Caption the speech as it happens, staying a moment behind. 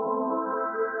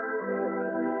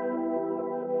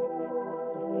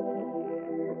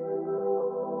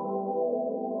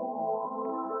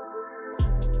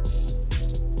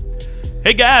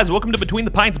Hey guys, welcome to Between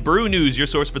the Pints Brew News, your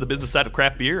source for the business side of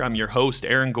craft beer. I'm your host,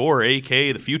 Aaron Gore,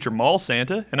 aka the future Mall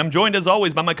Santa, and I'm joined as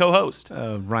always by my co-host,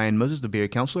 Ryan Moses, the beer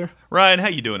counselor. Ryan. How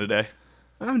you doing today?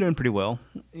 I'm doing pretty well.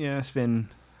 Yeah, it's been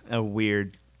a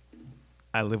weird.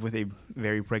 I live with a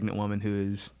very pregnant woman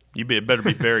who Better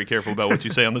be very careful about what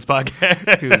you say on this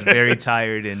podcast. is very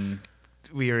tired, and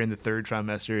we are in the third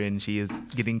trimester, and she is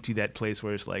getting to that place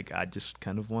where it's like, I just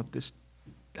kind of want this.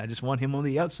 I just want him on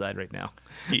the outside right now.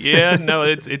 Yeah, no,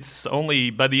 it's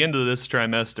only by the end of this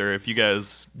trimester. If you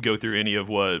guys go through any of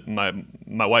what my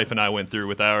wife and I went through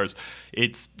with ours,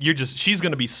 she's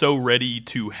going to be so ready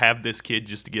to have this kid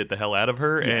just to get the hell out of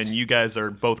her, Yes. and you guys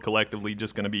are both collectively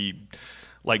just going to be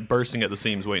like bursting at the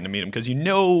seams waiting to meet him because you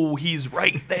know he's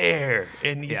right there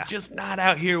and he's just not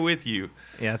out here with you.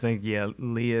 Yeah, I think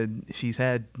Leah. She's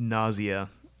had nausea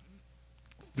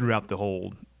throughout the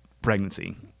whole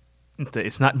pregnancy.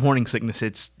 It's not morning sickness.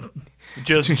 It's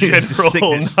Just general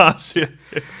sickness. nausea.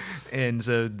 And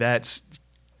so that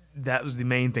was the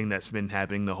main thing that's been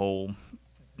happening the whole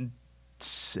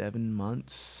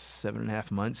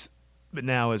 7.5 months. But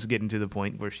now it's getting to the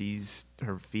point where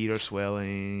her feet are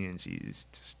swelling and she's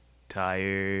just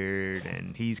tired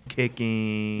and he's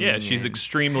kicking. Yeah, she's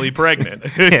extremely pregnant.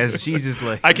 Yeah, she's just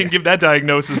like, I can give that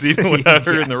diagnosis even without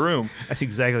her in the room. That's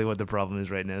exactly what the problem is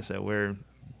right now. So we're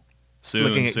Soon,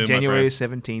 looking at my January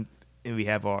friend. 17th, and we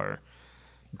have our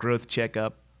growth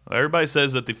checkup. Everybody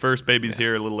says that the first baby's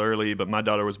here a little early, but my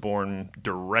daughter was born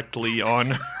directly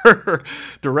on her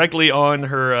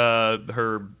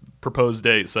her proposed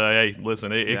date. So hey,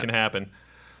 listen, it can happen.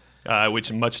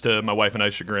 Which, much to my wife and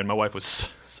I's chagrin, my wife was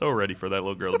so ready for that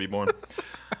little girl to be born.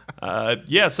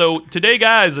 So today,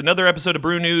 guys, another episode of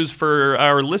Brew News for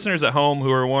our listeners at home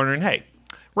who are wondering, hey,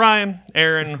 Ryan,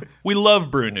 Aaron, we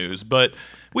love Brew News, but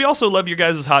we also love your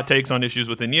guys' hot takes on issues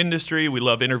within the industry. We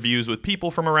love interviews with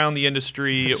people from around the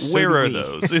industry. Where are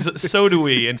those? So do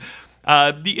we. And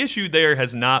the issue there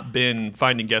has not been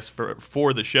finding guests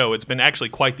for the show. It's been actually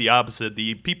quite the opposite.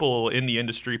 The people in the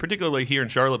industry, particularly here in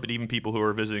Charlotte, but even people who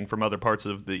are visiting from other parts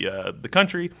of the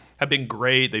country, have been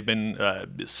great. They've been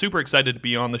super excited to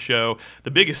be on the show.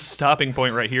 The biggest stopping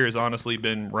point right here has honestly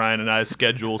been Ryan and I's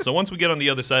schedule. So once we get on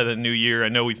the other side of the new year, I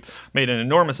know we've made an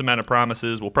enormous amount of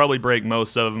promises. We'll probably break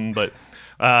most of them, but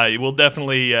we'll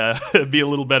definitely be a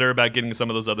little better about getting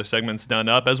some of those other segments done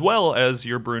up, as well as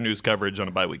your Brew News coverage on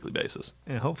a bi-weekly basis.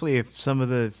 And hopefully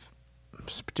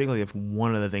particularly if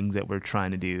one of the things that we're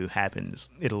trying to do happens,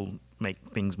 it'll make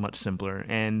things much simpler.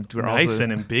 And we're Nice also,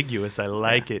 and ambiguous. I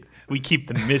like it. We keep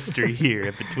the mystery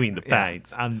here between the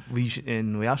pints.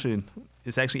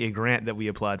 It's actually a grant that we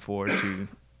applied for to.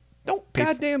 Don't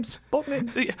goddamn spoil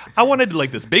it. I wanted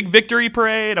like this big victory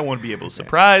parade. I want to be able to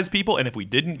surprise people, and if we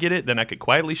didn't get it, then I could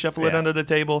quietly shuffle it under the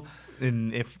table.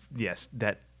 And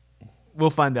that we'll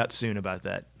find out soon about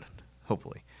that,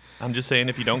 hopefully. I'm just saying,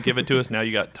 if you don't give it to us now,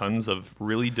 you got tons of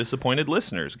really disappointed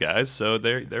listeners, guys. So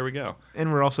there we go.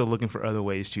 And we're also looking for other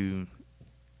ways to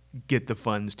get the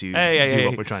funds to do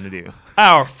what we're trying to do.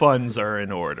 Our funds are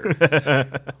in order.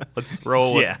 Let's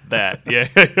roll with that. Yeah.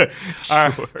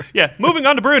 Sure. Moving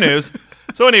on to Brew News.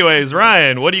 So anyways,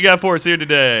 Ryan, what do you got for us here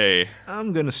today?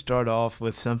 I'm going to start off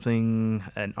with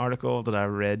an article that I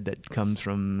read that comes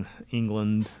from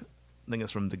England. I think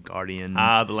it's from The Guardian.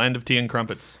 The land of tea and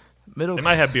crumpets. They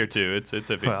might have beer too. It's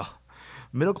iffy. Well,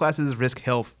 middle classes risk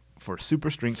health for super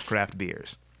strength craft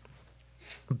beers.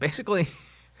 Basically,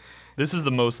 this is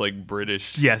the most like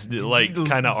British,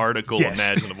 kind of article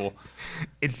imaginable.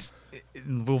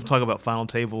 We'll talk about Final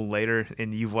Table later,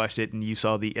 and you've watched it, and you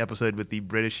saw the episode with the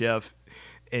British chef,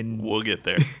 and we'll get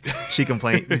there. She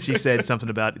complained. She said something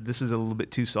about this is a little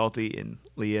bit too salty, and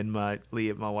Leah, my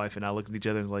wife, and I looked at each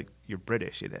other and was like, "You're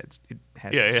British. It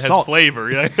has salt.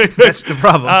 Flavor. Yeah. That's the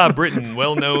problem. Britain,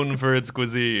 well known for its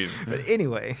cuisine. But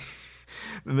anyway.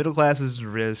 The middle classes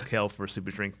risk health for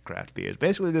super strength craft beers.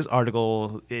 Basically, this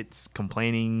article, it's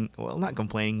not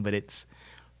complaining, but it's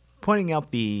pointing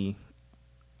out the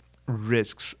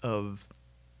risks of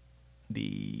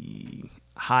the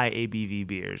high ABV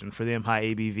beers. And for them, high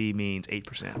ABV means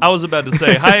 8%. I was about to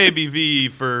say, high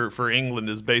ABV for England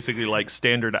is basically like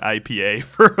standard IPA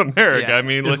for America. Yeah, I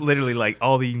mean, it's literally like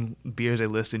all the beers they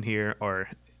list in here are,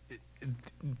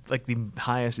 like the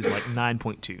highest is like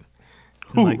 9.2.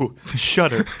 Ooh,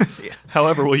 shudder. Yeah.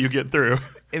 However will you get through?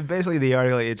 And basically, the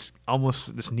article, it's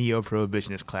almost this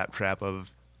neo-prohibitionist claptrap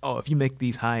of, if you make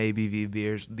these high ABV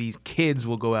beers, these kids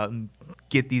will go out and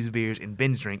get these beers and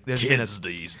binge drink. These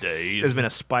days. There's been a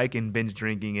spike in binge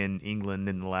drinking in England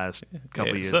in the last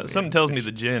couple of years. Something tells me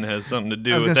the gin has something to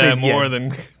do with that more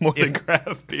than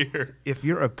craft beer. If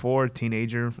you're a poor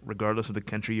teenager, regardless of the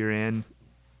country you're in,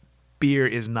 beer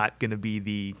is not going to be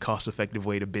the cost-effective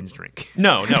way to binge drink.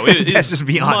 No, Let's just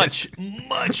be honest.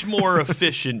 Much more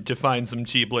efficient to find some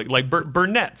cheap like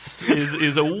Burnett's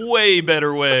is a way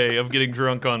better way of getting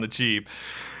drunk on the cheap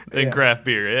than craft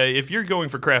beer. If you're going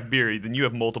for craft beer, then you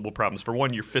have multiple problems. For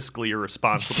one, you're fiscally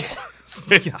irresponsible.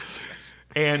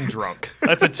 And drunk.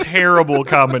 That's a terrible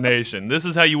combination. This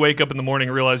is how you wake up in the morning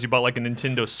and realize you bought like a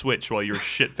Nintendo Switch while you were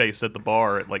shit-faced at the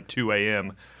bar at like 2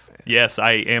 a.m. Yes,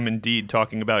 I am indeed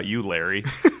talking about you, Larry,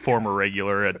 former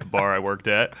regular at the bar I worked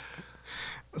at.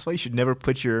 That's why you should never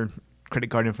put your credit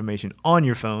card information on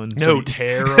your phone. No,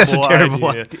 terrible That's a terrible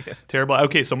idea. Terrible.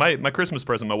 Okay, so my Christmas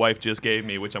present my wife just gave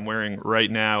me, which I'm wearing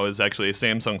right now, is actually a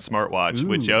Samsung smartwatch. Ooh.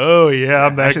 Which,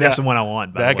 I'm that Actually, guy. that's the one I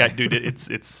want. By That the guy, way. dude,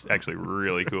 it's actually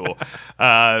really cool.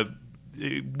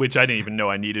 Which I didn't even know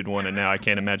I needed one, and now I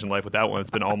can't imagine life without one. It's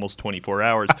been almost 24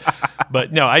 hours.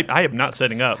 But no, I am not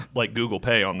setting up like Google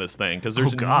Pay on this thing because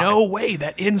there's no way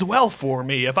that ends well for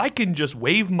me. If I can just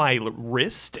wave my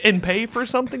wrist and pay for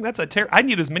something, that's I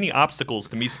need as many obstacles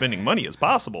to me spending money as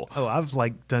possible. Oh, I've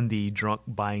like done the drunk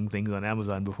buying things on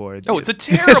Amazon before. Oh, it's a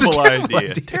terrible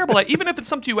idea. Terrible idea. Even if it's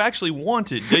something you actually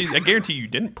wanted, I guarantee you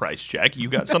didn't price check. You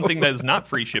got something that is not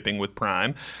free shipping with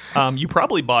Prime. You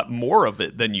probably bought more of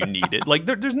it than you needed. Like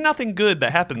there's nothing good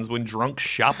that happens when drunk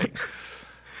shopping.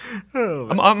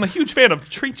 I'm a huge fan of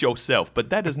treat yourself,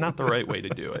 but that is not the right way to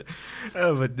do it.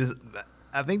 But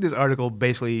I think this article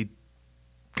basically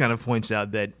kind of points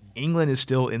out that England is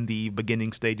still in the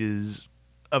beginning stages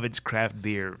of its craft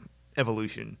beer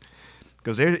evolution,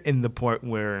 because they're in the point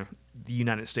where the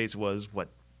United States was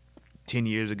 10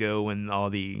 years ago when all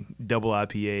the double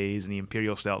IPAs and the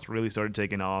imperial stouts really started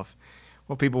taking off.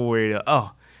 Well, people were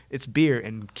it's beer,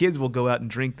 and kids will go out and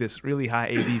drink this really high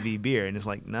ABV beer, and it's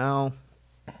like, no,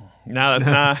 that's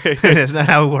not. that's not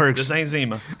how it works. This ain't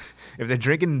Zima. If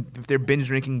they're binge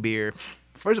drinking beer,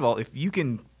 first of all, if you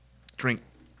can drink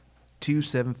 2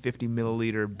 750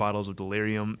 milliliter bottles of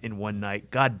Delirium in one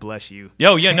night, God bless you.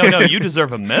 No, you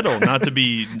deserve a medal, not to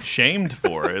be shamed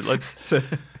for it. Let's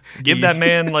give that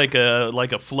man like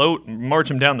a float, and march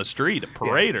him down the street, a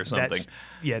parade or something.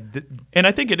 And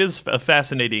I think it is a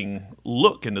fascinating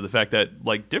look into the fact that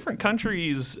like different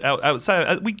countries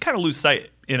outside, we kind of lose sight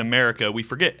in America. We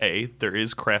forget there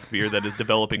is craft beer that is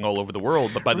developing all over the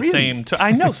world, but by the same time,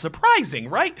 I know, surprising,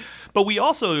 right? But we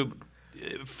also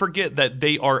forget that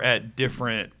they are at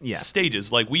different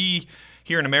stages. Like we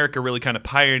here in America really kind of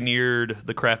pioneered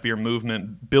the craft beer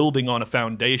movement, building on a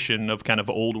foundation of kind of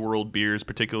old world beers,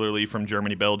 particularly from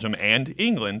Germany, Belgium, and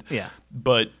England. Yeah.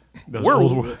 But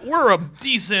we're a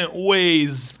decent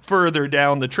ways further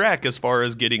down the track as far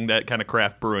as getting that kind of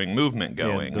craft brewing movement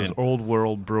going. Those old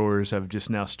world brewers have just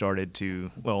now started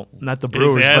to, well, not the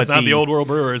brewers, it's not the old world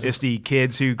brewers. It's the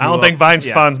kids who I don't think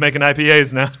Weinspan's making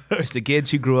IPAs now. It's the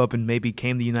kids who grew up and maybe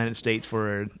came to the United States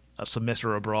for a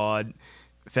semester abroad,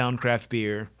 found craft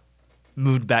beer,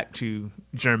 moved back to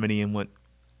Germany and went,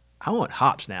 I want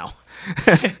hops now.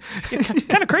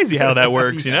 Kind of crazy how that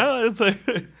works, you know? It's like...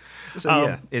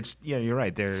 you're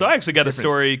right there. So I actually got a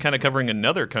story kind of covering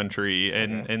another country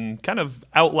and kind of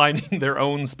outlining their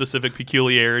own specific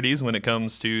peculiarities when it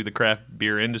comes to the craft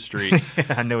beer industry.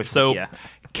 I know it's so.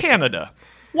 Canada,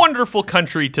 wonderful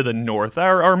country to the north,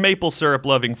 our maple syrup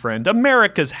loving friend,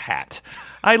 America's hat.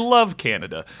 I love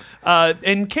Canada.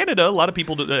 And Canada, a lot of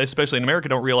people, especially in America,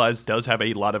 don't realize does have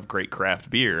a lot of great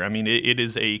craft beer. I mean, it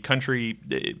is a country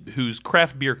whose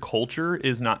craft beer culture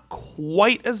is not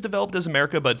quite as developed as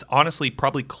America, but it's honestly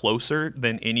probably closer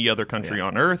than any other country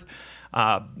on earth.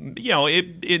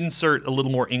 It insert a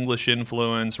little more English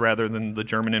influence rather than the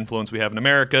German influence we have in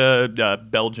America,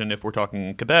 Belgian if we're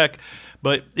talking Quebec.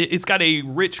 But it's got a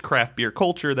rich craft beer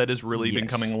culture that has really been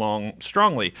coming along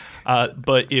strongly.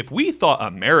 But if we thought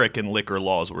American liquor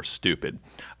laws were stupid,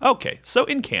 okay, so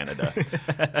in Canada,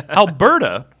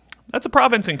 Alberta, that's a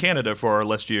province in Canada for our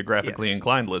less geographically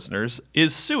inclined listeners,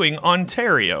 is suing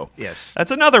Ontario. Yes.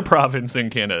 That's another province in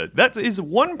Canada. That is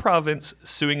one province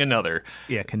suing another.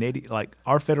 Yeah, Canadian, like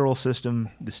our federal system,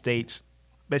 the states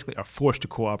basically are forced to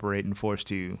cooperate and forced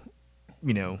to,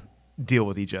 deal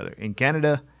with each other. In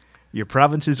Canada, your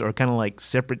provinces are kind of like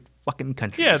separate fucking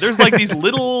countries. Yeah, there's like these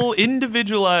little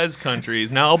individualized countries.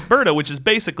 Now, Alberta, which is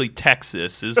basically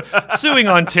Texas, is suing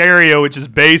Ontario, which is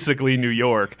basically New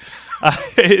York.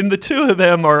 And the two of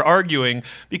them are arguing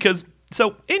because,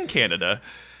 so in Canada,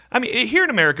 I mean, here in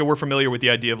America, we're familiar with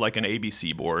the idea of like an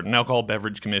ABC board, an Alcohol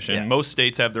Beverage Commission. Yeah. Most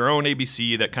states have their own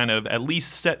ABC that kind of at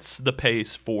least sets the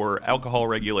pace for alcohol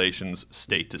regulations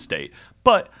state to state.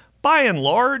 But by and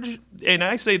large, and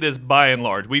I say this by and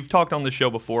large, we've talked on the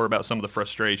show before about some of the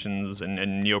frustrations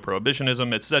and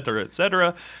neo-prohibitionism, et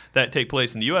cetera, that take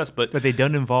place in the U.S., but they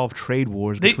don't involve trade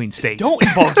wars between states. Don't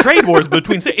involve trade wars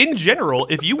between states. In general,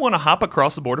 if you want to hop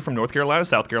across the border from North Carolina to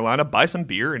South Carolina, buy some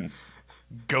beer, and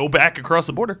go back across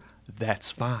the border,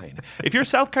 that's fine. If you're a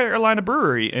South Carolina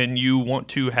brewery and you want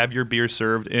to have your beer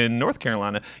served in North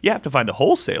Carolina, you have to find a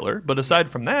wholesaler. But aside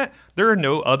from that, there are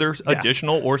no other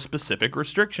additional or specific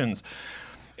restrictions.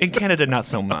 In Canada, not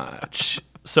so much.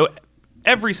 So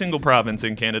every single province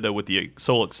in Canada, with the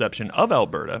sole exception of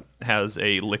Alberta, has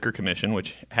a liquor commission,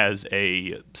 which has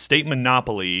a state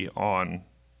monopoly on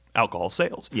alcohol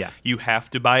sales. Yeah. You have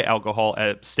to buy alcohol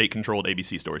at state-controlled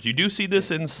ABC stores. You do see this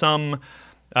in some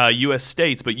U.S.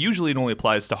 states, but usually it only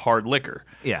applies to hard liquor.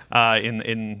 Yeah. In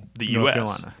the North U.S.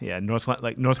 Carolina. Yeah, North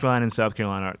Carolina and South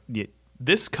Carolina.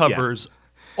 This covers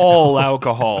all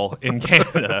alcohol in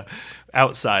Canada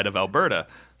outside of Alberta.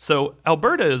 So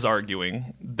Alberta is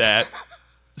arguing that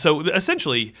so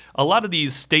essentially a lot of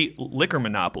these state liquor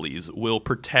monopolies will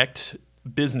protect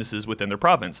businesses within their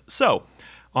province. So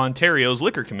Ontario's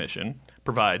Liquor Commission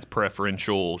provides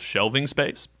preferential shelving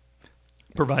space,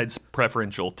 provides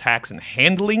preferential tax and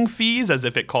handling fees, as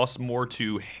if it costs more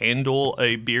to handle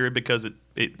a beer because it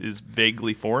is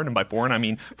vaguely foreign. And by foreign, I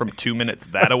mean from 2 minutes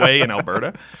that away in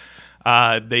Alberta.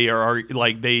 They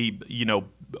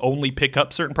only pick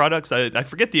up certain products. I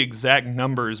forget the exact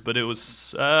numbers, but it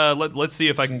was, let's see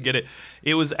if I can get it.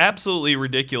 It was absolutely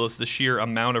ridiculous, the sheer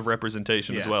amount of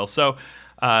representation as well. So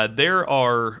there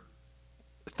are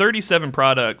 37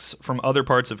 products from other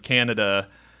parts of Canada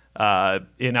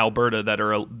in Alberta that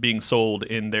are being sold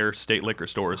in their state liquor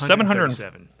stores.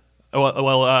 737.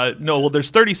 There's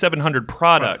 3,700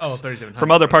 products 3,700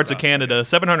 from other parts of Canada.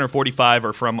 745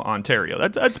 are from Ontario.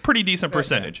 That's a pretty decent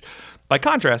percentage. By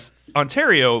contrast,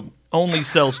 Ontario only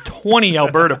sells 20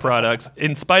 Alberta products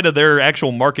in spite of their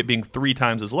actual market being 3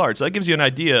 times as large. So that gives you an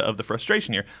idea of the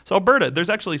frustration here. So Alberta, there's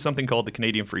actually something called the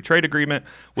Canadian Free Trade Agreement,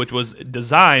 which was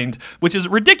designed, which is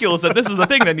ridiculous that this is the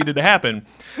thing that needed to happen,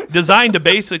 designed to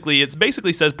basically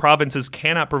says provinces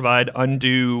cannot provide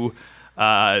undue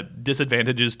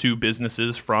disadvantages to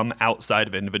businesses from outside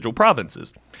of individual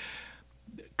provinces.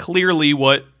 Clearly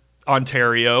what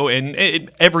Ontario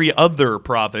and every other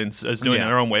province is doing in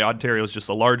their own way. Ontario is just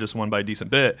the largest one by a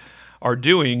decent bit. Are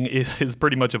doing is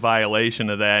pretty much a violation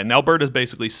of that. And Alberta is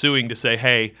basically suing to say,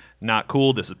 hey, not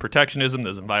cool. This is protectionism.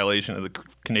 This is a violation of the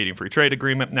Canadian Free Trade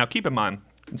Agreement. Now, keep in mind,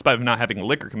 in spite of not having a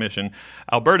liquor commission,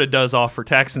 Alberta does offer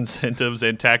tax incentives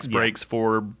and tax breaks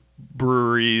for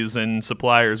breweries and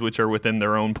suppliers which are within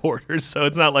their own borders. So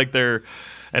it's not like they're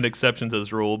an exception to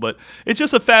this rule. But it's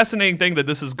just a fascinating thing that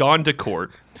this has gone to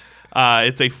court.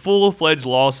 It's a full-fledged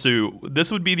lawsuit.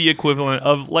 This would be the equivalent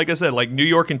of, like I said, like New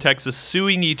York and Texas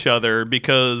suing each other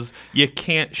because you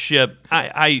can't ship,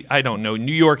 I don't know,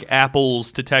 New York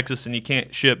apples to Texas and you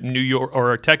can't ship New York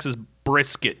or Texas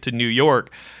brisket to New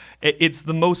York. It's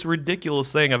the most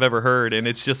ridiculous thing I've ever heard, and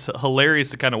it's just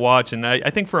hilarious to kind of watch. And I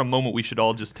think for a moment we should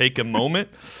all just take a minute,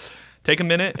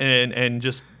 and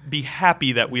just be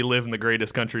happy that we live in the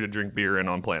greatest country to drink beer in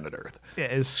on planet Earth. Yeah,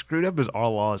 as screwed up as our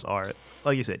laws are,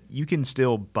 like you said, you can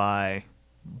still buy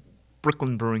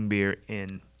Brooklyn Brewing beer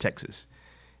in Texas.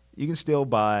 You can still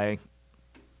buy,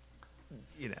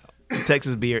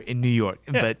 Texas beer in New York.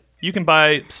 Yeah. But you can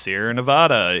buy Sierra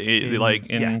Nevada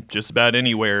in just about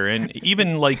anywhere. And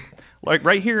even like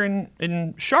right here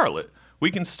in Charlotte, we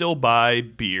can still buy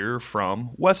beer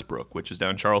from Westbrook, which is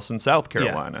down in Charleston, South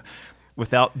Carolina. Yeah.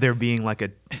 Without there being like a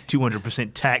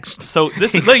 200% tax. So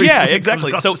this is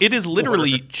exactly. So it is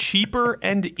literally cheaper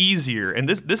and easier. And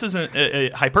this isn't a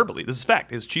hyperbole. This is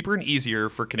fact. It's cheaper and easier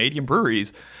for Canadian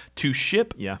breweries to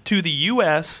ship to the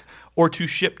U.S. or to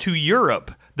ship to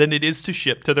Europe than it is to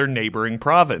ship to their neighboring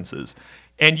provinces.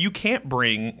 And you can't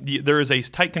there is a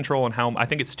tight control on how, I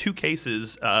think it's 2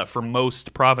 cases for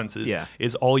most provinces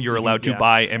is all you're allowed to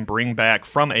buy and bring back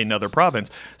from another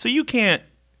province. So you can't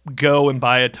go and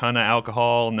buy a ton of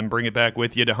alcohol and then bring it back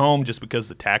with you to home just because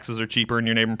the taxes are cheaper in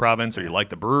your neighboring province or you like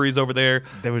the breweries over there.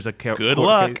 There was a good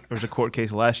luck. There was a court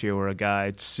case last year where a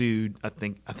guy sued. I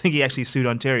think he actually sued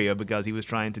Ontario because he was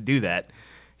trying to do that.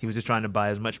 He was just trying to buy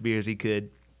as much beer as he could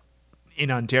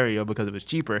in Ontario because it was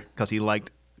cheaper because he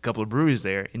liked a couple of breweries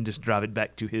there and just drive it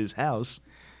back to his house.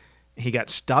 He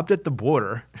got stopped at the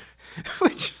border,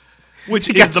 which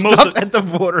is the most at the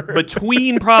border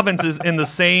between provinces in the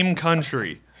same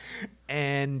country.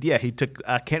 And he took.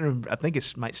 I can't remember. I think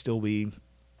it might still be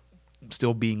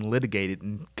being litigated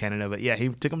in Canada. But he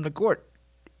took him to court.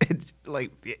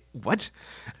 Like what?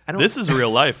 This is real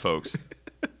life, folks.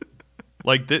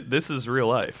 Like this is real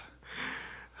life.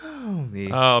 Oh, me.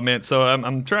 Oh man, so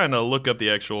I'm trying to look up the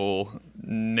actual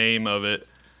name of it.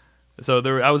 So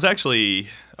I was actually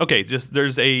okay. Just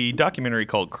there's a documentary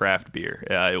called Craft Beer.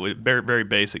 It was very very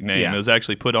basic name. Yeah. It was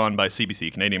actually put on by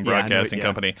CBC, Canadian Yeah, I know it, Broadcasting yeah.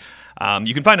 Company.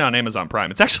 You can find it on Amazon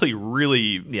Prime. It's actually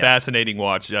really fascinating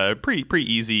watch.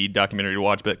 Pretty easy documentary to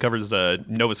watch, but it covers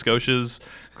Nova Scotia's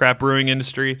craft brewing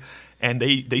industry. And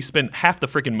they spent half the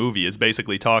freaking movie is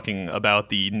basically talking about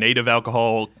the native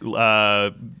alcohol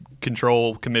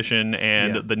control commission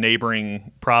and Yeah. the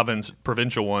neighboring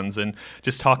provincial ones, and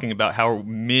just talking about how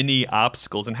many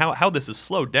obstacles and how this has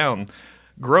slowed down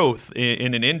growth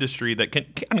in an industry that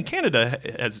Canada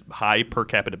has high per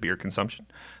capita beer consumption.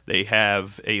 They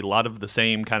have a lot of the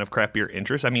same kind of craft beer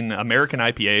interests. I mean, American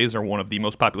IPAs are one of the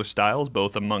most popular styles,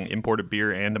 both among imported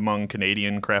beer and among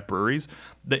Canadian craft breweries.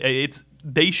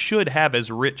 They should have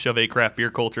as rich of a craft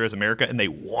beer culture as America, and they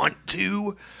want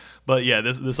to. But yeah,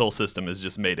 this whole system has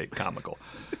just made it comical.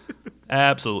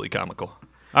 Absolutely comical.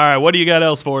 All right, what do you got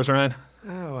else for us, Ryan?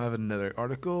 Oh, I have another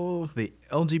article. The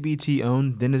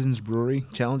LGBT-owned Denizens Brewery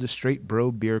challenges straight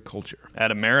bro beer culture. Out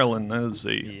of Maryland. That is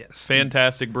a Yes.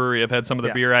 fantastic brewery. I've had some of the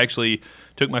Yeah. beer. I actually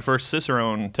took my first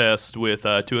Cicerone test with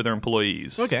two of their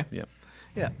employees. Okay. Yeah.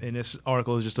 Yeah, and this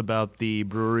article is just about the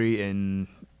brewery, and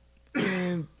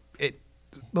it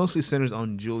mostly centers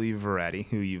on Julie Verratti,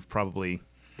 who you've probably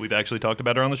We've actually talked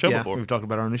about her on the show before. we've talked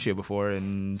about her on the show before,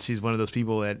 and she's one of those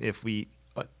people that if we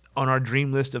on our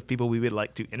dream list of people we would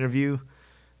like to interview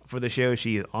for the show,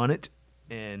 she is on it,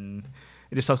 and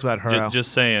it just talks about her.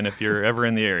 Just saying, if you're ever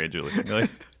in the area, Julie,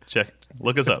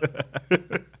 look us up.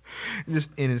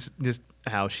 It's just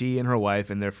how she and her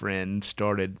wife and their friend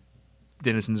started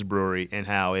Denizens Brewery, and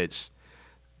how it's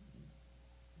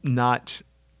not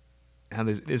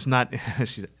it's not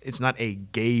a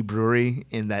gay brewery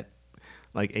in that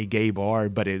like a gay bar,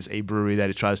 but it's a brewery that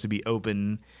it tries to be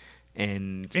open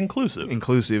and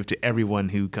inclusive to everyone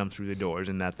who comes through the doors.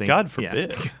 And I think God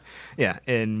forbid. Yeah,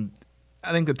 and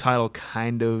I think the title of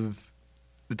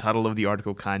the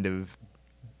article kind of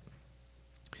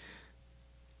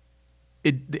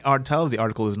the title of the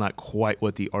article is not quite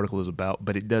what the article is about,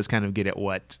 but it does kind of get at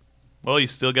what. Well, you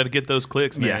still got to get those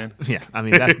clicks, man. Yeah. I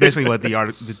mean, that's basically what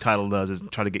the title does, is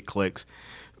try to get clicks,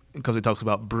 because it talks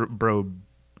about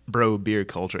bro beer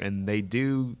culture, and they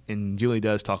do, and Julie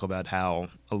does talk about how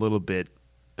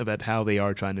they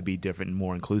are trying to be different and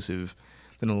more inclusive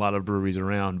than a lot of breweries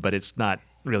around, but it's not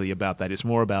really about that. It's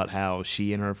more about how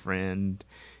she and her friend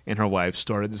and her wife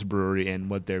started this brewery and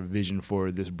what their vision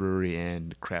for this brewery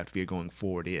and craft beer going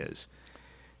forward is,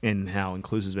 and how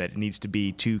inclusive it needs to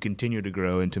be to continue to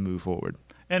grow and to move forward.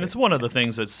 And it's one of the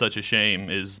things that's such a shame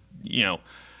is,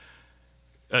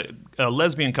 a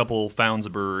lesbian couple founds a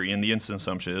brewery, and the instant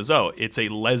assumption is, it's a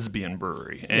lesbian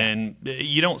brewery. And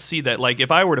you don't see that. Like,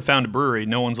 if I were to found a brewery,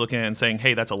 no one's looking at it and saying,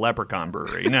 hey, that's a leprechaun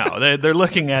brewery. No, they're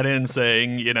looking at it and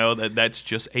saying, that's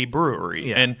just a brewery.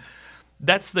 Yeah. And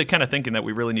that's the kind of thinking that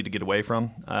we really need to get away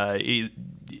from.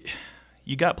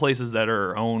 You got places that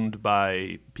are owned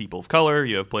by people of color.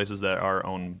 You have places that are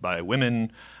owned by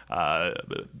women.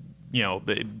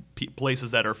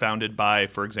 Places that are founded by,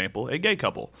 for example, a gay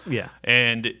couple. Yeah.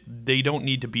 And they don't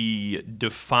need to be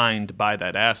defined by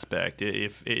that aspect.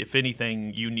 If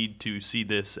anything, you need to see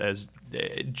this as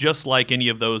just like any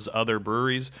of those other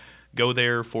breweries. Go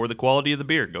there for the quality of the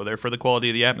beer. Go there for the quality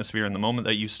of the atmosphere. And the moment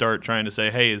that you start trying to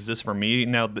say, hey, is this for me?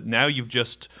 Now you've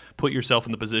just put yourself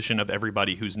in the position of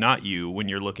everybody who's not you when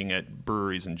you're looking at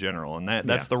breweries in general. And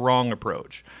that's the wrong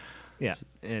approach. Yeah.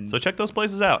 And So check those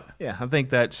places out. yeah, I think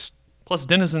that's. Plus,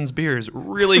 Denizens beer is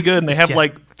really good, and they have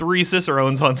like 3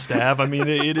 Cicerones on staff. I mean,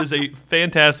 it is a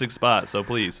fantastic spot, so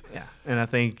please. Yeah, and I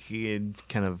think it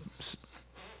kind of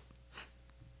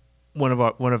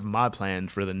one of my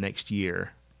plans for the next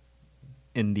year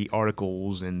in the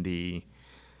articles and the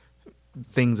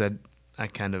things that I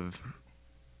kind of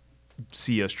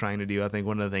see us trying to do. I think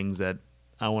one of the things that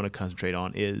I want to concentrate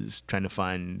on is trying to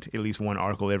find at least one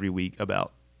article every week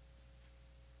about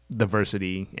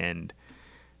diversity and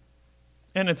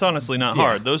it's honestly not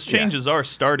hard. Those changes are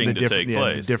starting to take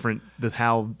place.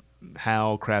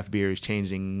 How craft beer is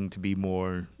changing to be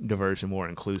more diverse and more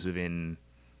inclusive in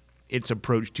its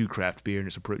approach to craft beer and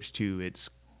its approach to its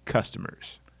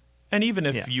customers. And even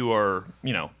if you are,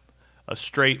 a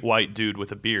straight white dude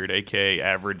with a beard, aka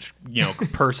average,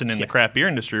 person in the craft beer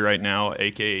industry right now,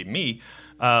 aka me.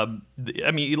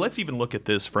 Let's even look at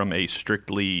this from a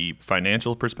strictly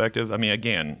financial perspective. I mean,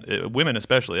 again, women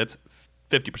especially, that's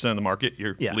 50% of the market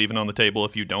you're leaving on the table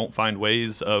if you don't find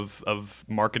ways of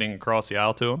marketing across the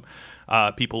aisle to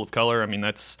them. People of color, I mean,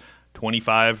 that's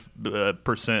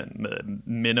 25%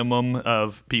 minimum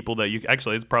of people that you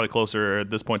actually, it's probably closer at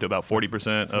this point to about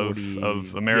 40%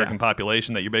 of American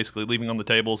population that you're basically leaving on the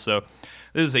table. So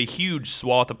this is a huge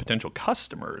swath of potential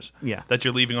customers that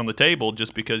you're leaving on the table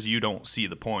just because you don't see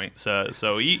the point.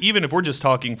 So even if we're just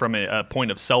talking from a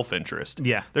point of self-interest,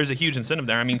 there's a huge incentive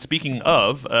there. I mean, speaking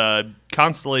of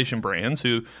Constellation Brands,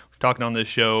 who we've talked on this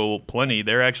show plenty,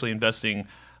 they're actually investing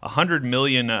 $100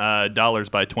 million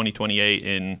by 2028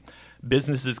 in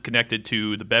businesses connected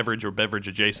to the beverage or beverage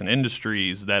adjacent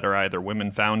industries that are either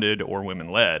women founded or women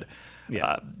led.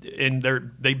 And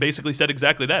they basically said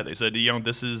exactly that. They said,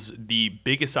 this is the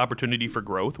biggest opportunity for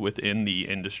growth within the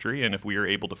industry, and if we are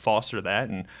able to foster that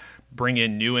and bring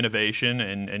in new innovation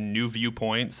and new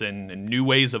viewpoints and new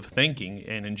ways of thinking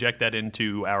and inject that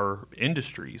into our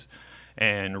industries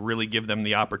and really give them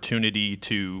the opportunity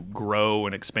to grow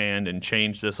and expand and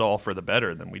change this all for the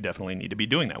better, then we definitely need to be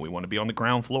doing that. We want to be on the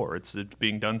ground floor. It's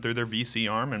being done through their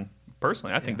VC arm, and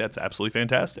personally, I think that's absolutely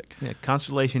fantastic. Yeah,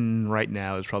 Constellation right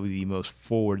now is probably the most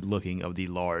forward-looking of the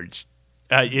large.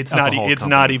 It's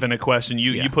not even a question.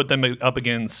 You put them up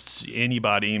against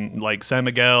anybody like San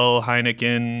Miguel,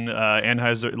 Heineken,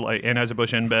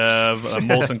 Anheuser-Busch InBev,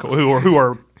 Molson, who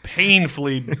are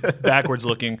painfully backwards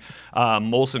looking.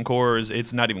 Molson Coors,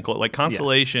 it's not even close. Like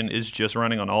Constellation is just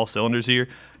running on all cylinders here,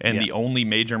 and the only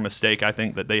major mistake I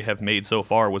think that they have made so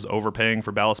far was overpaying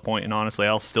for Ballast Point, and honestly,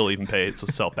 I'll still even pay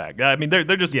itself back. I mean, they're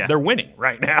just they're winning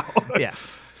right now. Yeah.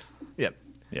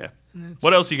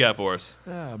 What else you got for us?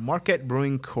 Marquette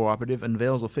Brewing Cooperative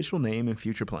unveils official name and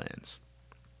future plans.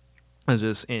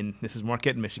 This is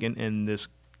Marquette, Michigan, and this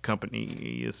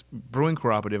company is Brewing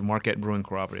Cooperative, Marquette Brewing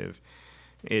Cooperative.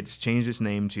 It's changed its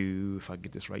name to, if I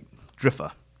get this right,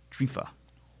 Driffa.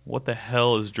 What the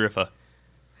hell is Driffa?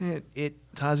 It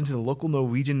ties into the local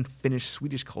Norwegian, Finnish,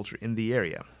 Swedish culture in the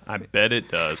area. I bet it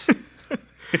does. I'm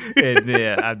trying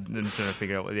to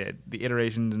figure out the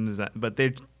iterations and design, but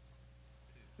they're.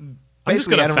 I'm just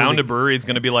going to found a brewery. It's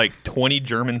going to be like 20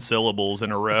 German syllables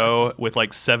in a row with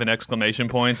like 7 exclamation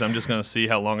points. I'm just going to see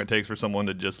how long it takes for someone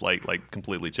to just like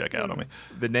completely check out on me.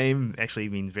 The name actually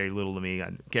means very little to me. I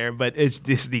don't care, but it's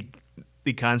just the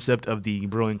concept of the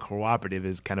brewing cooperative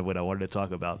is kind of what I wanted to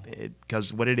talk about.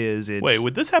 Because what it is, wait,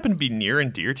 would this happen to be near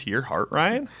and dear to your heart,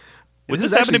 Ryan? Would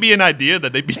this happen to be an idea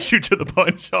that they beat you to the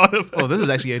punch on? Oh, this is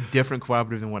actually a different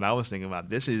cooperative than what I was thinking about.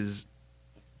 This is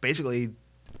basically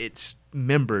it's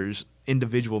members,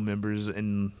 individual members,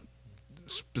 and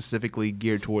specifically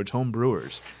geared towards home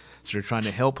brewers. So they're trying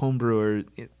to help home brewers.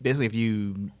 Basically, if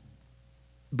you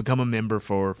become a member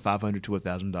for $500 to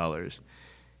 $1,000,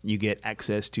 you get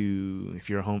access to,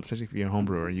 especially if you're a home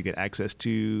brewer, you get access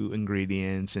to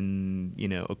ingredients and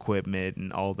equipment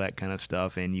and all that kind of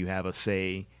stuff, and you have a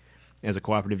say. As a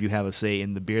cooperative, you have a say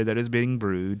in the beer that is being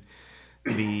brewed,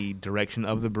 the direction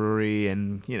of the brewery,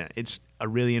 and it's a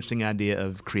really interesting idea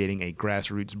of creating a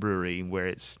grassroots brewery where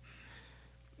it's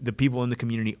the people in the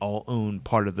community all own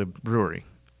part of the brewery,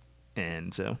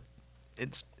 and so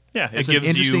it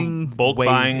gives you bulk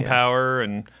buying power,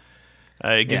 and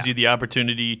it gives you the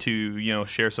opportunity to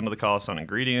share some of the costs on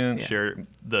ingredients, share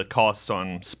the costs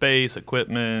on space,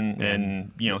 equipment,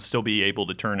 and still be able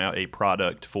to turn out a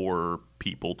product for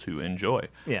people to enjoy.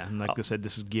 Yeah, and like I said,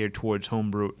 this is geared towards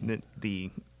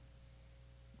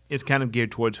it's kind of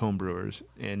geared towards home brewers,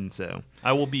 and so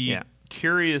I will be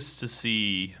curious to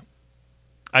see.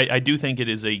 I do think it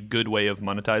is a good way of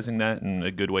monetizing that and a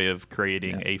good way of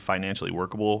creating a financially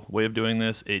workable way of doing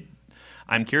this.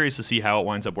 I'm curious to see how it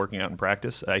winds up working out in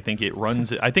practice. I think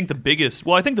the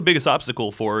biggest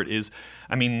obstacle for it is,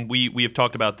 we have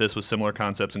talked about this with similar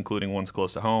concepts, including ones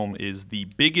close to home, is the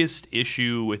biggest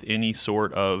issue with any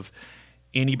sort of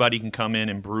anybody can come in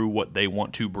and brew what they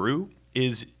want to brew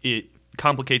is it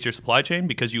complicates your supply chain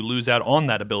because you lose out on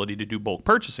that ability to do bulk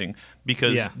purchasing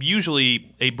because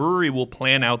usually a brewery will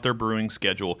plan out their brewing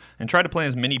schedule and try to plan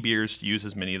as many beers to use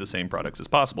as many of the same products as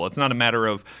possible. It's not a matter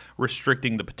of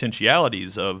restricting the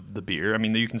potentialities of the beer.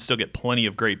 You can still get plenty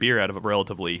of great beer out of a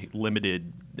relatively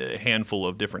limited handful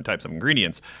of different types of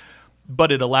ingredients,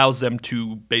 but it allows them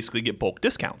to basically get bulk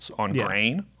discounts on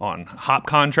grain, on hop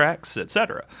contracts,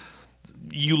 etc.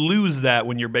 You lose that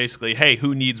when you're basically, hey,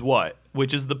 who needs what?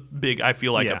 Which is the big, I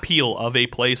feel like, appeal of a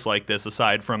place like this,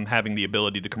 aside from having the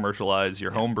ability to commercialize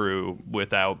your homebrew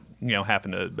without,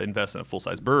 having to invest in a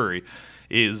full-size brewery,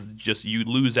 is just you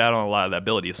lose out on a lot of that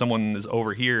ability. If someone is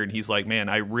over here and he's like, man,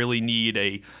 I really need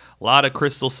a lot of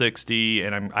Crystal 60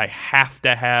 and I have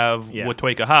to have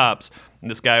Witwaka hops,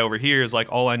 and this guy over here is like,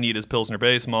 all I need is Pilsner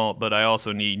base malt, but I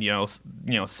also need,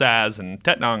 Saz and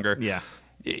Tettnanger. Yeah.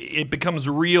 it becomes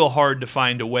real hard to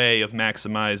find a way of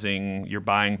maximizing your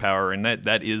buying power, and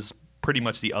that is pretty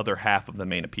much the other half of the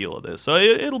main appeal of this. So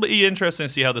it'll be interesting to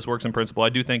see how this works in principle. I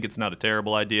do think it's not a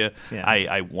terrible idea. Yeah.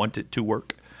 I want it to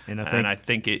work, and I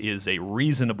think it is a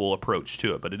reasonable approach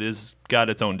to it, but it is got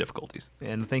its own difficulties.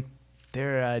 And I think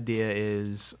their idea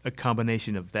is a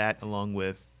combination of that along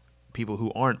with people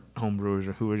who aren't homebrewers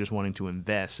or who are just wanting to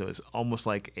invest. So it's almost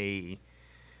like a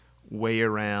way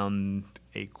around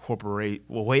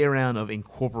of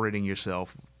incorporating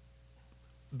yourself.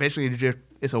 Basically,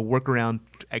 it's a workaround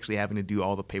to actually having to do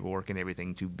all the paperwork and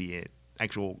everything to be an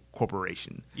actual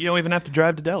corporation. You don't even have to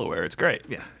drive to Delaware. It's great.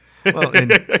 Yeah. Well,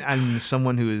 and I'm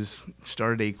someone who has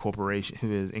started a corporation,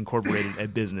 who has incorporated a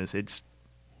business. It's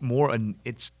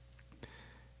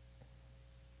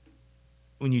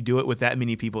when you do it with that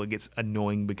many people, it gets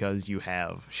annoying because you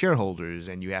have shareholders,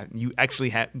 and you actually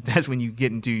have. That's when you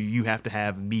get into you have to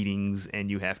have meetings,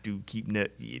 and you have to keep.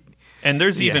 And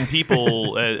there's even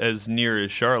people as near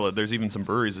as Charlotte. There's even some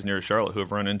breweries as near as Charlotte who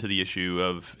have run into the issue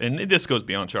of, and this goes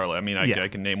beyond Charlotte. I mean, I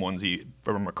can name ones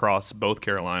from across both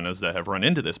Carolinas that have run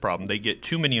into this problem. They get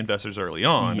too many investors early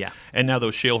on, and now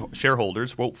those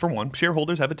shareholders. Well, for one,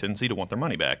 shareholders have a tendency to want their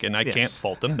money back, and I can't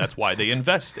fault them. That's why they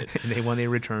invested. And they want a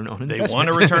return on investment. They want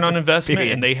a return on investment,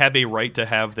 and they have a right to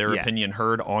have their opinion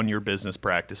heard on your business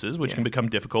practices, which can become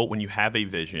difficult when you have a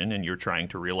vision and you're trying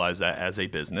to realize that as a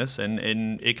business. And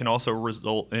it can also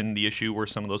result in the issue where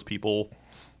some of those people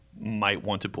might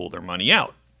want to pull their money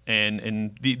out.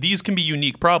 And these can be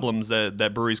unique problems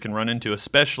that breweries can run into,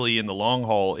 especially in the long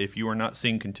haul. If you are not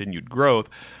seeing continued growth,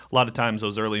 a lot of times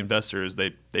those early investors,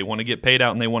 they want to get paid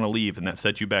out and they want to leave, and that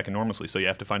sets you back enormously. So you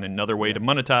have to find another way to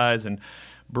monetize, and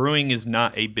brewing is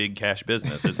not a big cash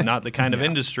business. It's not the kind of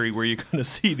industry where you're going to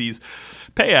see these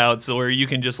payouts where you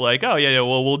can just like, oh, yeah,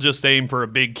 well, we'll just aim for a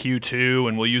big Q2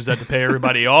 and we'll use that to pay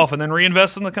everybody off and then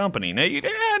reinvest in the company. No.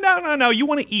 You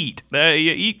want to eat. You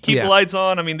eat, keep the lights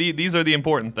on. I mean, these are the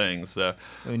important things. I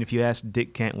mean, if you ask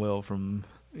Dick Cantwell from,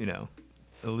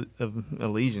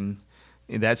 Elysian,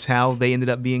 that's how they ended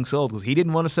up being sold, because he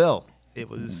didn't want to sell. It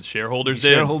was shareholders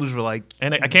were like,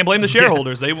 and I can't blame the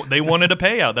shareholders. They wanted a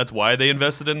payout. That's why they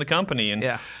invested in the company.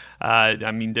 And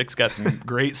I mean, Dick's got some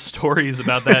great stories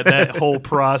about that whole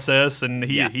process, and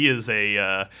he is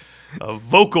a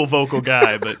vocal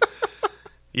guy. But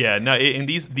yeah, no, and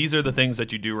these are the things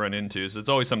that you do run into. So it's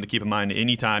always something to keep in mind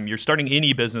anytime you're starting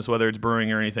any business, whether it's brewing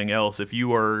or anything else. If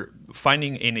you are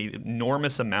finding an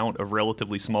enormous amount of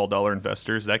relatively small dollar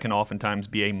investors, that can oftentimes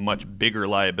be a much bigger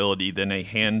liability than a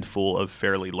handful of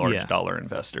fairly large dollar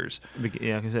investors.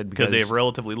 Yeah, like I said, because they have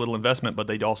relatively little investment, but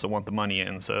they also want the money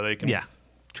in, so they can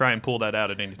try and pull that out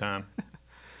at any time.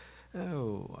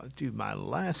 Dude, my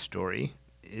last story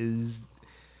is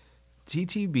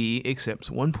TTB accepts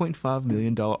 $1.5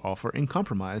 million offer in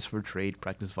compromise for trade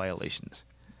practice violations.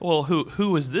 Well,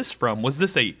 who is this from? Was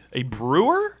this a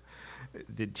brewer?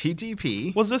 The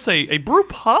TTP. Was this a brew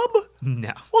pub?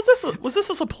 No. Was this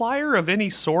a supplier of any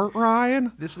sort,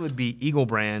 Ryan? This would be Eagle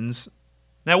Brands.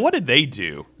 Now, what did they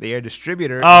do? They are a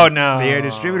distributor. Oh, no. They are a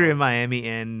distributor in Miami,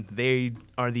 and they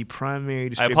are the primary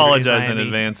distributor I apologize in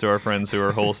advance to our friends who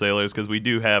are wholesalers, because we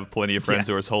do have plenty of friends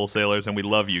who are wholesalers, and we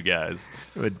love you guys.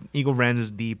 But Eagle Brands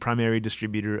is the primary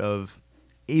distributor of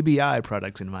ABI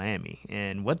products in Miami.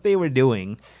 And what they were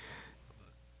doing,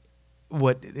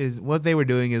 is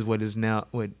what is now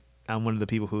what I'm one of the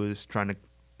people who started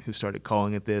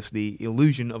calling it this, the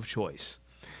illusion of choice.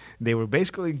 They were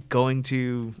basically going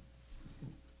to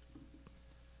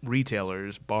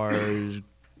retailers, bars,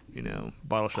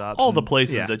 bottle shops, all the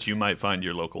places that you might find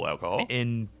your local alcohol.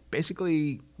 And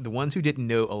basically, the ones who didn't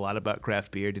know a lot about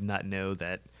craft beer did not know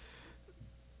that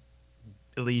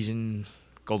Elysian,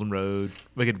 Golden Road,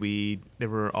 Wicked Weed, they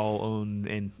were all owned,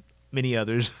 and many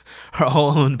others are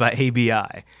all owned by ABI.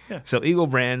 Yeah. So Eagle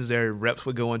Brands, their reps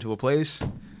would go into a place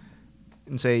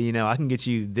and say, I can get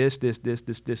you this,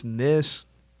 and this,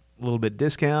 a little bit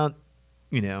discount,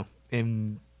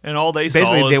 And all they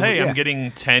saw is, hey, I'm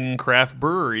getting 10 craft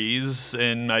breweries,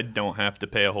 and I don't have to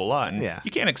pay a whole lot. And you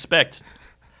can't expect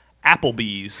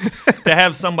Applebee's to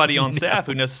have somebody on staff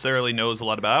who necessarily knows a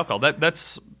lot about alcohol.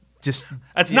 That's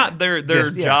not their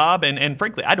job, and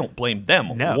frankly, I don't blame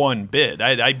them one bit.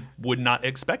 I would not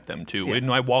expect them to.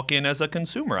 When I walk in as a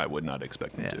consumer, I would not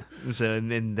expect them to. So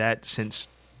in that sense,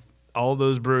 all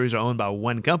those breweries are owned by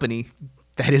one company.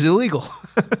 That is illegal.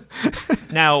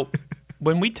 Now,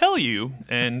 when we tell you,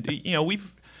 and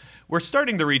we're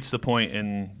starting to reach the point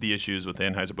in the issues with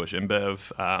Anheuser-Busch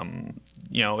InBev,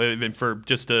 even for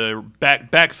just to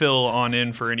backfill on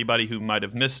in for anybody who might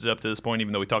have missed it up to this point,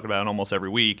 even though we talk about it almost every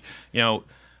week,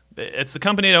 it's the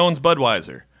company that owns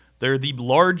Budweiser. They're the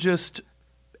largest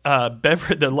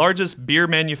the largest beer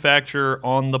manufacturer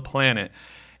on the planet,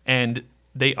 and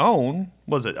they own,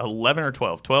 was it 11 or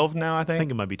 12? 12 now, I think. I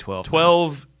think it might be 12.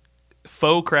 12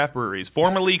 faux craft breweries,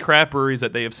 formerly craft breweries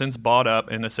that they have since bought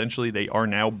up, and essentially they are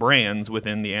now brands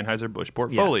within the Anheuser-Busch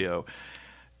portfolio.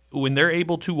 Yeah. When they're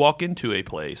able to walk into a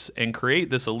place and create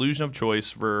this illusion of choice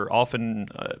for often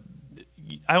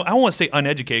I don't want to say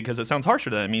uneducated because it sounds harsher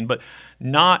than I mean, but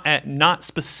not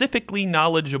specifically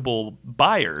knowledgeable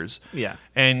buyers,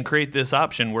 and create this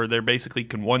option where they're basically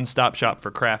can one-stop shop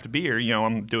for craft beer. You know,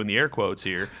 I'm doing the air quotes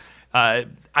here. I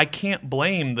can't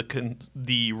blame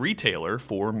the retailer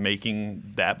for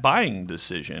making that buying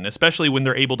decision, especially when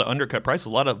they're able to undercut prices. A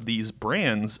lot of these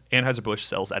brands, Anheuser-Busch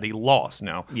sells at a loss.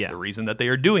 Now, the reason that they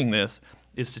are doing this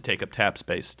is to take up tap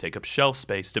space, to take up shelf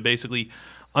space, to basically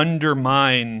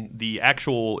undermine the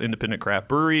actual independent craft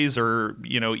breweries, or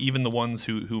even the ones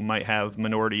who might have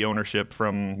minority ownership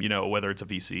from whether it's a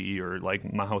VC or like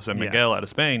Majos and Miguel out of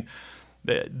Spain.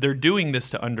 They're doing this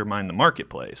to undermine the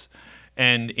marketplace.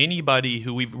 And anybody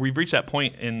who we've reached that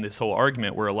point in this whole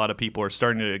argument where a lot of people are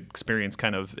starting to experience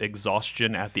kind of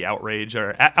exhaustion at the outrage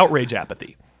or outrage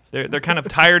apathy. They're kind of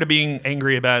tired of being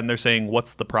angry about it, and they're saying,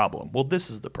 what's the problem? Well, this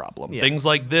is the problem. Things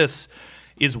like this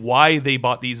is why they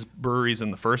bought these breweries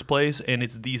in the first place, and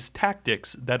it's these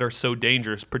tactics that are so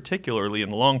dangerous, particularly in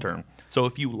the long term. So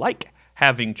if you like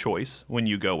having choice when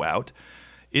you go out,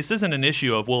 this isn't an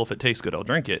issue of, well, if it tastes good, I'll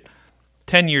drink it.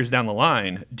 10 years down the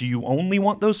line, do you only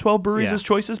want those 12 breweries as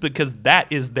choices? Because that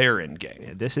is their end game.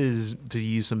 Yeah, this is, to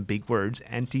use some big words,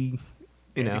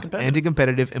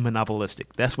 anti-competitive and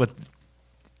monopolistic. That's what,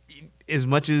 as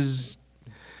much as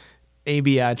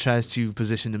ABI tries to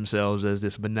position themselves as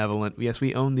this benevolent, yes,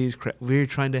 we own these, we're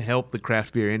trying to help the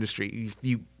craft beer industry.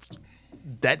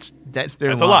 That's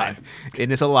their lie.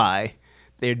 And it's a lie.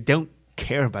 They don't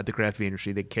care about the craft beer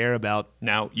industry. They care about...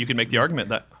 Now, you can make the argument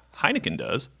that Heineken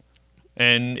does,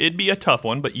 and it'd be a tough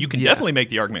one, but you can definitely make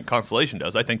the argument Constellation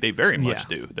does. I think they very much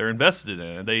do. They're invested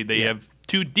in it. They have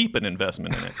too deep an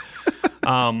investment in it.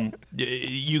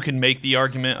 You can make the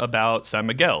argument about San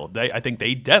Miguel. I think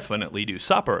they definitely do.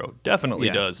 Sapporo definitely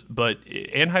does. But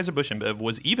Anheuser-Busch InBev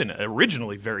was even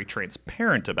originally very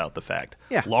transparent about the fact.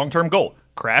 Long-term goal,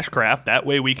 crash craft. That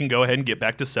way we can go ahead and get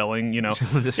back to selling,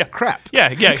 this crap.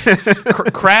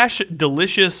 Crash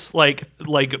delicious, like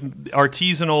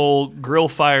artisanal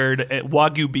grill-fired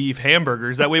Wagyu beef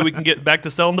hamburgers. That way we can get back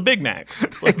to selling the Big Macs.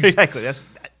 Exactly.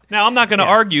 Now, I'm not going to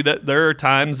argue that there are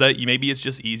times that maybe it's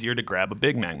just easier to grab a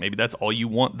Big Mac. Maybe that's all you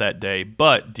want that day.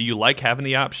 But do you like having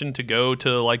the option to go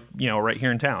to, right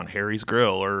here in town, Harry's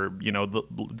Grill, or,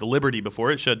 the Liberty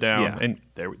before it shut down? Yeah. And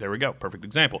there we go. Perfect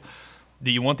example. Do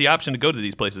you want the option to go to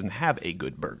these places and have a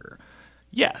good burger?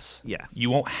 Yes. Yeah. You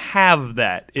won't have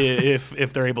that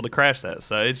if they're able to crash that.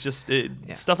 So it's just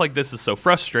stuff like this is so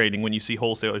frustrating when you see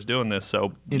wholesalers doing this.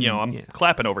 So, I'm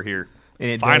clapping over here.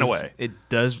 And find a way. It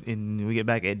does, and we get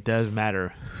back, it does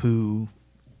matter who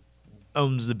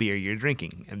owns the beer you're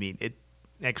drinking. I mean, in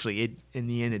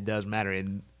the end, it does matter.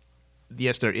 And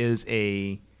yes, there is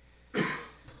like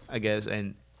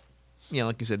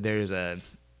you said, there is not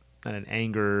an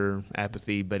anger,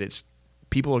 apathy, but it's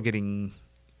people are getting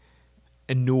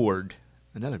inured.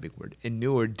 Another big word,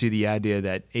 inured to the idea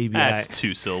that ABI... That's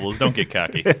 2 syllables. Don't get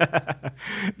cocky.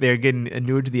 They're getting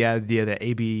inured to the idea that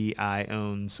ABI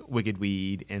owns Wicked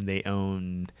Weed and they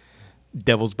own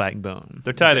Devil's Backbone.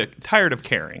 They're tired of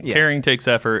caring. Yeah. Caring takes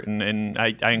effort, and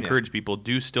I encourage people,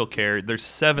 do still care. There's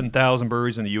 7,000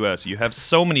 breweries in the U.S. You have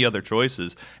so many other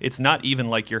choices. It's not even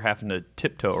like you're having to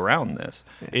tiptoe around this.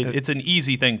 It's an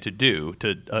easy thing to do,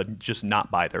 to just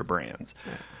not buy their brands.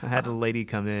 I had a lady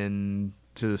come in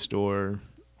to the store,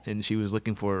 and she was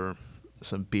looking for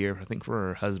some beer, I think for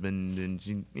her husband,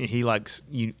 and he likes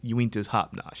Uinta's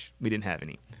Hop Nosh. We didn't have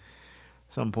any.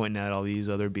 So I'm pointing out all these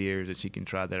other beers that she can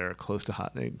try that are close to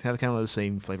hot. They have kind of the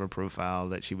same flavor profile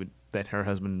that her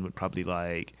husband would probably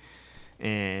like,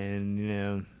 and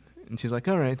and she's like,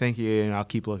 all right, thank you, and I'll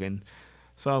keep looking.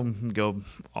 So I'll go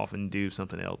off and do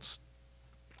something else,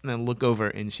 and then look over,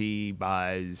 and she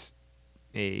buys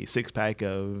a 6-pack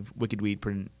of Wicked Weed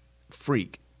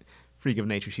Freak of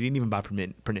Nature. She didn't even buy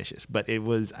Pernicious, but it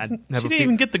was... She didn't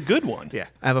even get the good one. Yeah.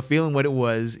 I have a feeling what it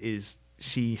was is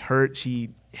she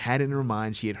had in her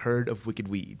mind, she had heard of Wicked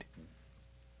Weed.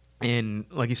 And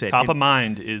like you said... Top of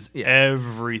mind is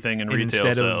everything in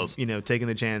retail sales. Instead of, taking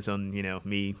the chance on,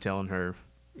 me telling her...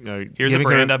 Here's a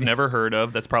brand I've never heard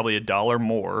of that's probably $1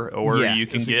 more, or you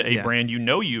can get a brand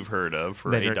you've heard of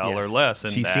for $1 less.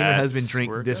 And she's seen her husband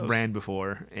drink this brand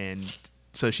before, and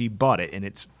so she bought it, and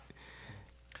it's...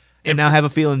 And now I have a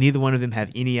feeling neither one of them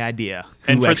have any idea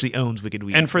who actually owns Wicked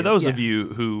Weed. And for those of you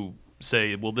who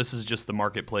say, well, this is just the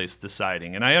marketplace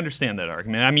deciding, and I understand that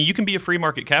argument. I mean, you can be a free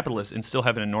market capitalist and still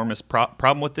have an enormous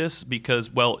problem with this because,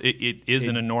 well, it is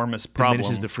an enormous problem. It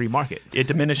diminishes the free market. It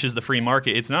diminishes the free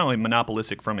market. It's not only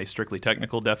monopolistic from a strictly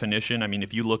technical definition. I mean,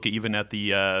 if you look even at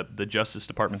the Justice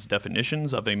Department's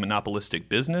definitions of a monopolistic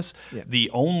business, the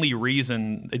only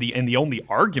reason and the only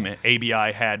argument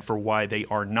ABI had for why they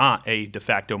are not a de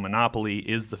facto monopoly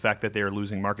is the fact that they are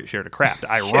losing market share to craft,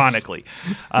 ironically.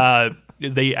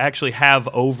 They actually have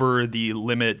over the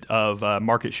limit of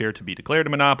market share to be declared a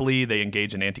monopoly. They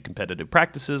engage in anti-competitive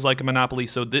practices like a monopoly.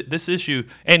 So this issue,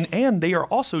 and they are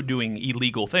also doing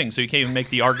illegal things. So you can't even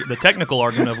make the technical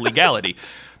argument of legality.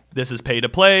 This is pay to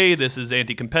play. This is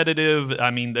anti-competitive. I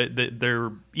mean,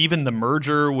 they're even the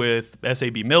merger with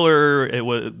SAB Miller. It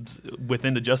was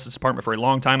within the Justice Department for a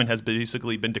long time and has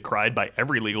basically been decried by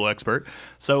every legal expert.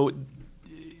 So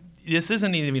this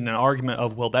isn't even an argument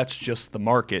of, well, that's just the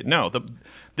market. No,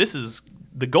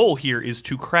 the goal here is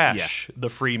to crash the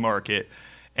free market.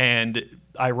 And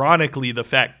ironically, the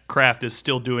fact Kraft is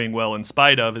still doing well in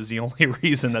spite of is the only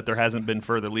reason that there hasn't been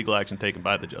further legal action taken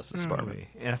by the Justice Department.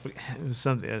 Yeah,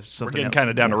 something We're getting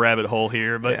kind of down a rabbit hole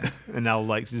here, but and I'll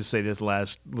just say this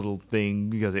last little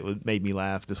thing because it made me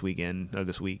laugh this week on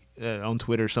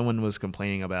Twitter. Someone was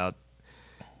complaining about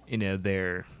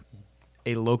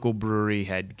a local brewery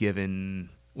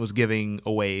was giving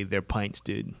away their pints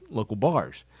to local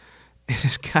bars. And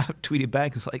this guy tweeted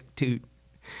back, it's like, dude,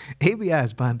 ABI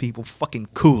is buying people fucking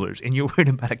coolers, and you're worried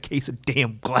about a case of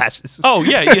damn glasses. Oh,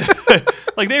 yeah.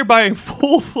 Like, they're buying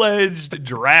full-fledged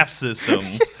draft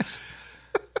systems.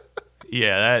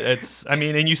 Yeah,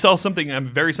 and you saw something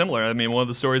very similar. I mean, one of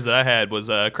the stories that I had was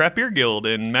Craft Beer Guild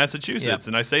in Massachusetts,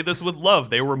 and I say this with love.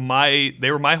 They were my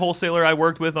wholesaler I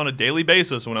worked with on a daily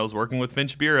basis when I was working with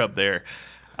Finch Beer up there.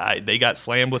 They got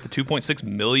slammed with a $2.6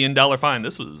 million fine.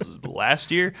 This was last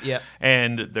year,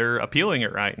 and they're appealing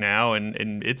it right now, and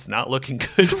it's not looking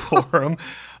good for them.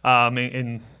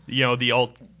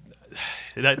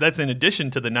 That's in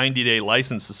addition to the 90-day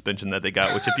license suspension that they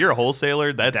got, which if you're a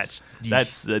wholesaler, that's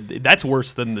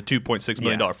worse than the $2.6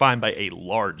 million fine by a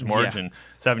large margin.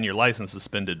 7-year license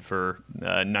suspended for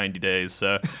 90 days.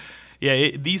 So,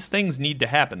 these things need to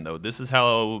happen, though. This is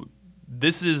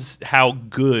how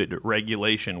good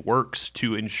regulation works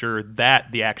to ensure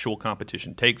that the actual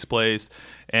competition takes place,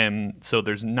 and so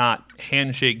there's not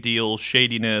handshake deals,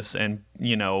 shadiness, and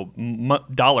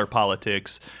dollar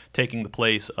politics taking the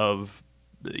place of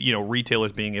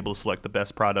retailers being able to select the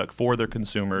best product for their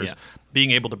consumers,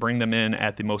 being able to bring them in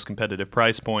at the most competitive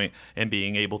price point, and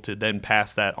being able to then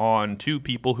pass that on to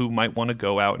people who might want to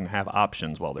go out and have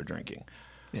options while they're drinking.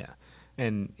 Yeah.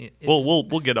 And we'll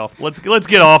get off. Let's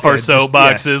get off our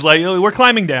soapboxes. Like, we're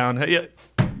climbing down. Yeah.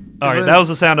 All right, that was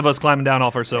the sound of us climbing down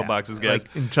off our soapboxes, guys.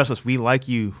 And trust us, we like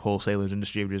you, wholesalers and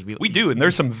distributors. We do, and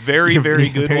there's some very, very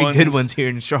good ones. Very good ones here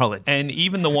in Charlotte. And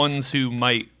even the ones who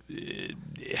might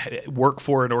work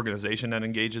for an organization that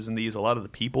engages in these, a lot of the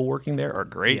people working there are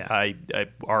great. Yeah.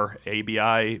 Our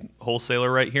ABI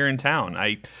wholesaler right here in town,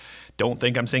 I don't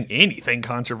think I'm saying anything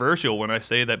controversial when I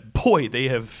say that, boy, they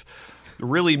have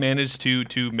really managed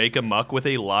to make a muck with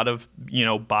a lot of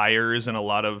buyers and a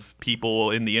lot of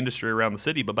people in the industry around the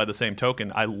city. But by the same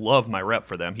token, I love my rep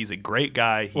for them. He's a great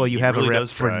guy. You have a rep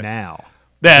for now.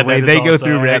 The way they go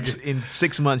through reps, in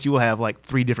 6 months, you will have like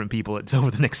 3 different people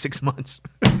over the next 6 months.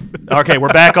 Okay, we're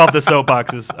back off the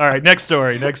soapboxes. All right, next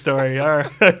story. All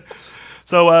right.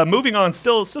 So moving on,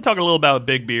 still talking a little about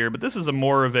big beer, but this is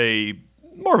more of a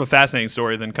fascinating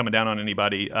story than coming down on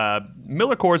anybody.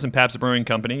 Miller Coors and Pabst Brewing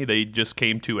Company, they just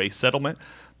came to a settlement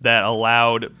that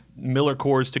allowed Miller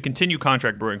Coors to continue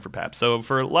contract brewing for Pabst. So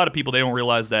for a lot of people, they don't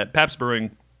realize that Pabst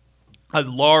Brewing, a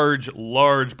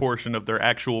large portion of their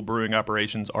actual brewing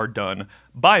operations are done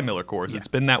by Miller Coors. Yeah. It's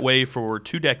been that way for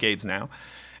 2 decades now,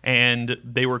 and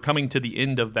they were coming to the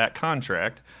end of that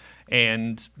contract,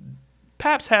 and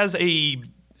Pabst has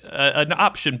an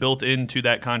option built into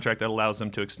that contract that allows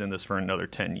them to extend this for another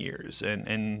 10 years.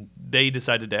 And they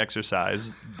decided to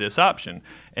exercise this option.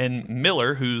 And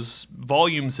Miller, whose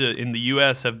volumes in the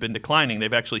U.S. have been declining,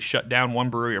 they've actually shut down one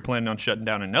brewery or planning on shutting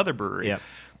down another brewery,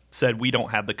 said, we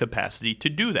don't have the capacity to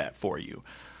do that for you.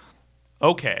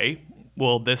 Okay,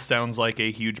 well, this sounds like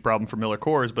a huge problem for Miller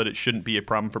Coors, but it shouldn't be a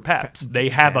problem for Pabst. They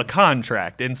have a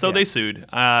contract, and so they sued.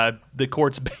 The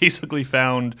courts basically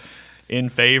found in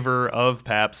favor of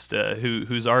Pabst,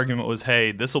 whose argument was,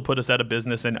 hey, this will put us out of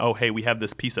business, and oh, hey, we have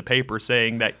this piece of paper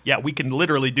saying that, yeah, we can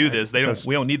literally do this.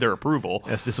 We don't need their approval.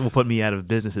 Yes, this will put me out of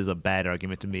business is a bad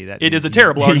argument to me. It is a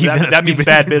terrible argument. That means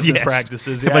bad business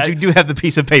practices. Yeah, but you do have the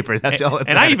piece of paper. That's all.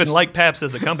 And I even like Pabst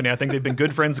as a company. I think they've been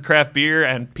good friends of craft beer,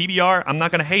 and PBR, I'm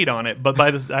not going to hate on it, but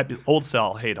by this Old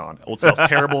Style, hate on. Old Style's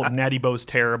terrible. Natty Bow's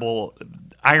terrible.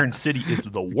 Iron City is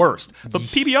the worst. But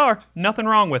PBR, nothing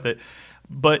wrong with it.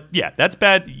 But yeah, that's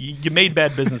bad. You made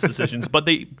bad business decisions. But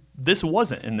this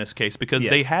wasn't in this case because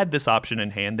they had this option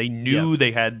in hand. They knew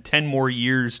they had 10 more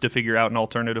years to figure out an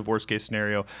alternative worst case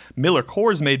scenario. Miller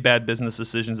Coors made bad business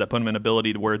decisions that put them in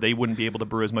ability to where they wouldn't be able to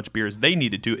brew as much beer as they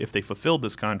needed to if they fulfilled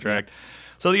this contract.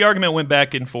 So the argument went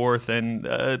back and forth, and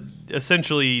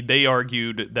essentially they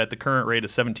argued that the current rate of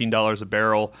 $17 a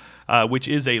barrel, which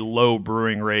is a low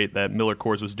brewing rate that Miller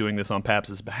Coors was doing this on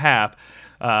Pabst's behalf,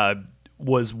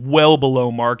 was well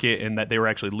below market and that they were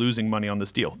actually losing money on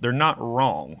this deal. They're not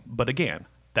wrong, but again,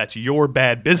 that's your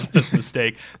bad business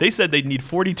mistake. They said they'd need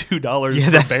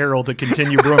 $42 per barrel to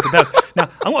continue brewing for Pabst. Now,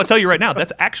 I'm going to tell you right now,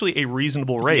 that's actually a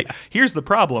reasonable rate. Yeah. Here's the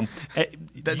problem.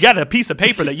 You got a piece of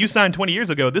paper that you signed 20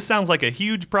 years ago. This sounds like a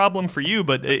huge problem for you,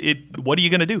 but what are you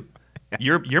going to do?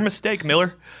 Your mistake,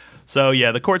 Miller. So,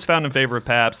 yeah, the courts found in favor of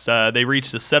Pabst. They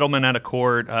reached a settlement out of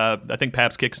court. I think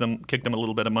Pabst kicked them a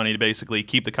little bit of money to basically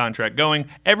keep the contract going.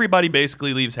 Everybody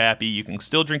basically leaves happy. You can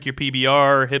still drink your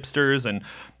PBR, hipsters, and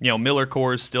Miller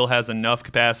Coors still has enough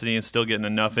capacity and still getting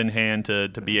enough in hand to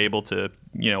be able to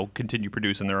continue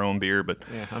producing their own beer. But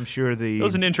yeah, I'm sure it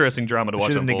was an interesting drama to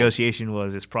watch. The negotiation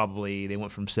it's probably they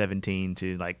went from 17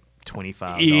 to like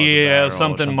 $25. Yeah,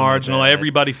 something marginal. Like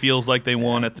everybody feels like they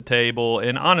won at the table,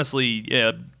 and honestly,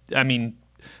 yeah. I mean,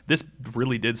 this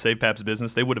really did save Pabst's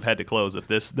business. They would have had to close if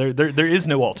there is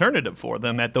no alternative for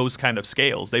them at those kind of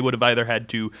scales. They would have either had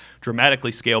to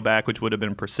dramatically scale back, which would have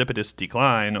been precipitous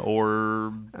decline,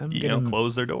 or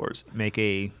close their doors. Make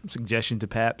a suggestion to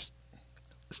Pabst.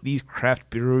 These craft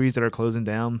breweries that are closing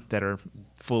down, that are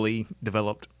fully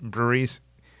developed breweries,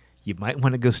 you might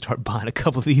want to go start buying a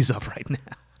couple of these up right now.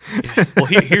 Well,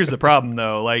 here's the problem,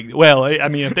 though. I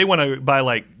mean, if they want to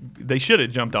buy, they should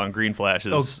have jumped on Green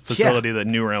Flash's facility that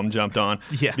New Realm jumped on.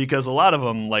 Yeah. Because a lot of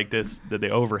them like this, the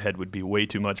overhead would be way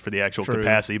too much for the actual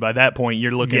capacity. By that point,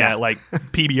 you're looking at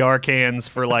PBR cans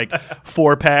for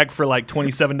 4-pack for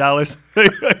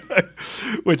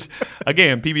 $27. Which,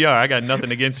 again, PBR, I got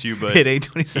nothing against you, but it ain't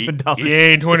 $27.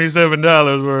 It ain't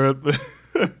 $27 worth.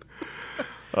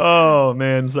 Oh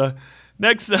man! So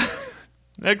next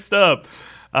up.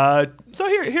 So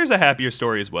here's a happier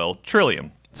story as well.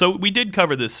 Trillium. So we did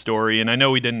cover this story, and I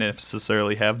know we didn't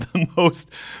necessarily have the most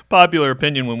popular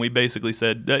opinion when we basically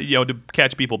said, to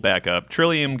catch people back up.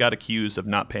 Trillium got accused of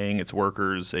not paying its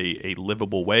workers a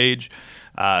livable wage.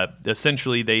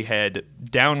 Essentially, they had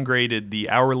downgraded the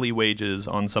hourly wages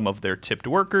on some of their tipped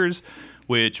workers,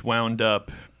 which wound up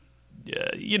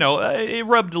it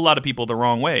rubbed a lot of people the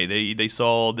wrong way. They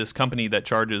saw this company that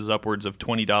charges upwards of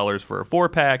 $20 for a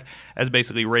 4-pack as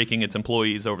basically raking its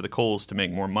employees over the coals to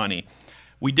make more money.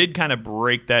 We did kind of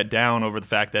break that down over the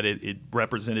fact that it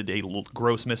represented a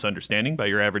gross misunderstanding by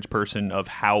your average person of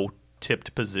how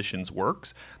tipped positions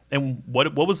works. And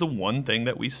what was the one thing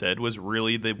that we said was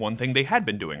really the one thing they had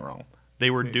been doing wrong? They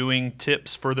were doing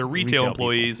tips for their retail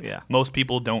employees. Yeah. Most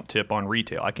people don't tip on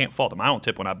retail. I can't fault them. I don't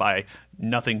tip when I buy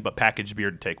nothing but packaged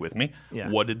beer to take with me. Yeah.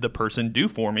 What did the person do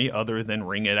for me other than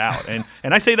ring it out? And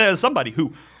I say that as somebody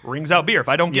who rings out beer. If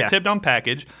I don't get tipped on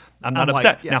package, I'm not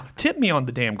upset. Now, tip me on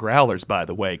the damn growlers, by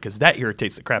the way, because that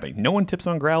irritates the crap out of me. No one tips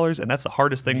on growlers, and that's the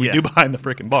hardest thing we do behind the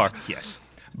freaking bar. Yes.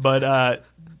 But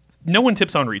no one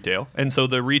tips on retail, and so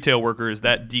the retail workers,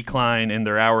 that decline in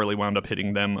their hourly wound up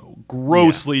hitting them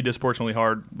grossly disproportionately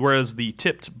hard, whereas the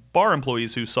tipped bar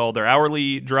employees who saw their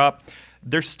hourly drop,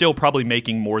 they're still probably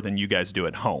making more than you guys do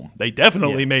at home. They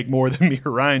definitely make more than me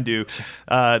or Ryan do.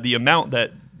 The amount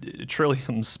that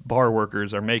Trillium's bar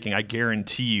workers are making, I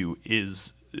guarantee you,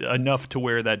 is enough to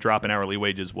where that drop in hourly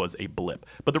wages was a blip.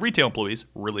 But the retail employees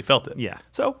really felt it. Yeah.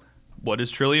 So what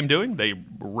is Trillium doing? They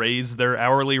raised their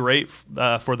hourly rate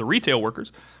for the retail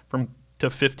workers to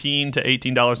 $15 to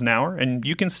 $18 an hour, and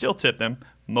you can still tip them.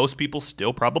 Most people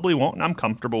still probably won't, and I'm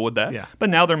comfortable with that. Yeah. But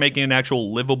now they're making an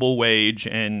actual livable wage,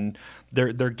 and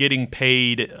they're getting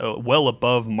paid well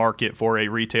above market for a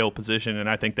retail position, and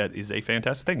I think that is a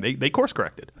fantastic thing. They course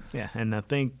corrected. Yeah, and I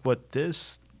think for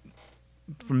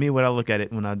me, what I look at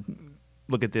it when I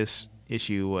look at this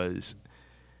issue was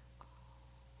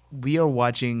we are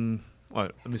watching. Well,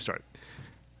 let me start.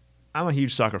 I'm a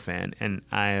huge soccer fan, and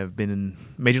I have been a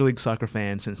Major League Soccer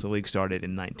fan since the league started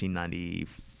in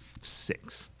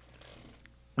 1996.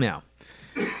 Now,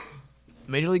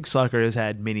 Major League Soccer has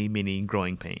had many, many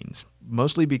growing pains,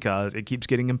 mostly because it keeps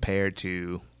getting compared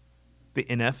to the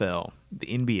NFL, the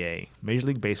NBA, Major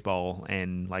League Baseball,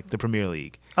 and like the Premier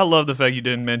League. I love the fact you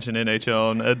didn't mention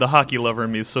NHL, and the hockey lover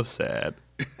in me is so sad.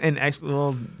 And actually,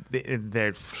 well,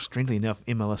 they're strangely enough,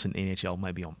 MLS and NHL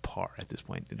might be on par at this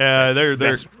point.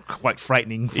 That's quite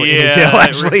frightening for yeah, NHL,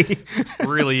 actually. It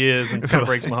really is, and kind of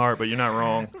breaks my heart, but you're not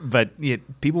wrong. But yeah,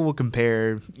 people will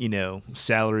compare,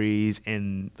 salaries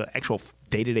and the actual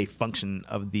day-to-day function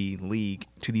of the league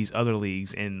to these other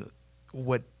leagues. And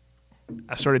what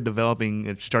I started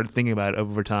thinking about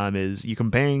over time is you're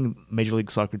comparing Major League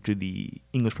Soccer to the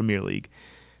English Premier League.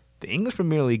 The English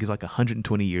Premier League is like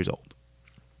 120 years old.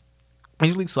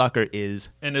 Major League Soccer is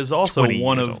also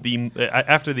one of old. the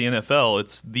after the NFL,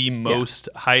 it's the most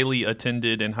highly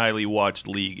attended and highly watched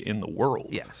league in the world.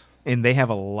 Yes, and they have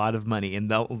a lot of money, and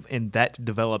that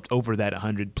developed over that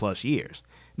 100+ years.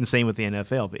 And the same with the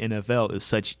NFL. The NFL is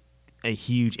such a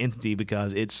huge entity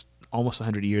because it's almost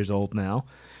 100 years old now.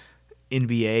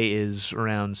 NBA is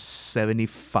around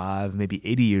 75, maybe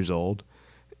 80 years old.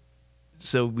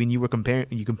 So when you compare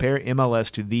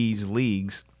MLS to these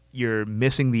leagues, you're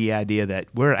missing the idea that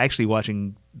we're actually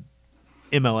watching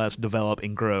MLS develop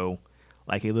and grow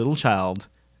like a little child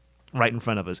right in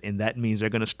front of us. And that means they're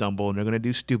going to stumble and they're going to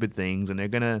do stupid things and they're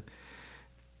going to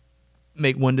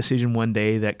make one decision one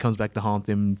day that comes back to haunt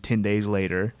them 10 days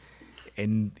later.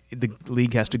 And the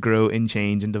league has to grow and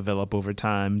change and develop over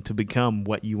time to become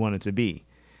what you want it to be.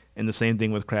 And the same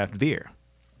thing with craft beer.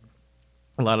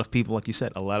 A lot of people, like you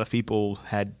said,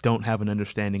 don't have an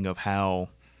understanding of how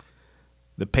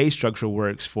the pay structure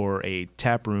works for a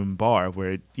taproom bar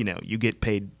where, you get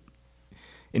paid.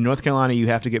 In North Carolina, you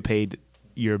have to get paid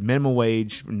your minimum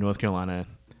wage in North Carolina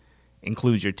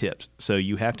includes your tips. So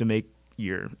you have to make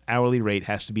your hourly rate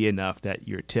has to be enough that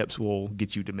your tips will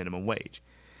get you to minimum wage.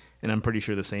 And I'm pretty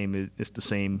sure it's the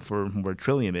same for where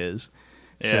Trillium is.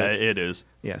 Yeah, it is.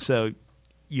 Yeah, so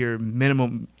your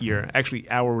actually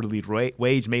hourly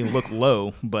wage may look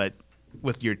low, but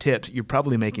with your tips, you're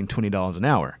probably making $20 an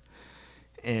hour.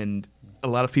 And a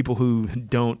lot of people who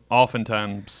don't...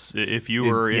 Oftentimes, if you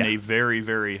were in a very,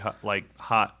 very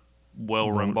hot,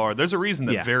 well-run bar, there's a reason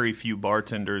that very few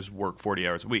bartenders work 40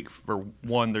 hours a week. For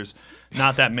one, there's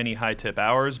not that many high-tip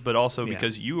hours, but also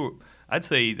because I'd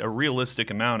say a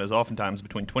realistic amount is oftentimes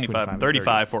between 25 and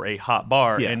 35 for a hot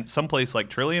bar. Yeah. And someplace like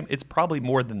Trillium, it's probably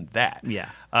more than that. Yeah.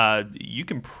 You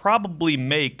can probably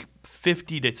make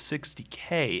 $50 to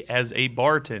 $60K as a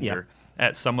bartender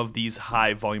at some of these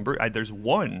high-volume breweries. There's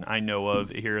one I know of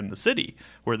here in the city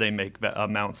where they make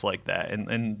amounts like that,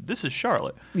 and this is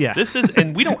Charlotte. Yeah.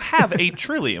 And we don't have a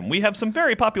Trillium. We have some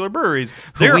very popular breweries.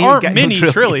 There aren't many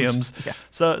Trilliums. Yeah.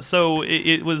 So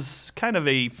it was kind of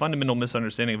a fundamental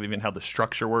misunderstanding of even how the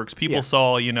structure works. People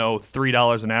saw,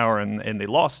 $3 an hour and they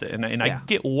lost it. And I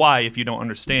get why, if you don't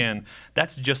understand,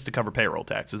 that's just to cover payroll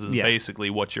taxes is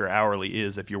basically what your hourly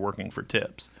is if you're working for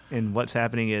tips. And what's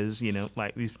happening is,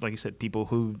 like you said, people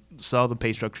who saw the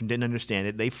pay structure and didn't understand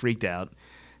it, they freaked out.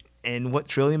 And what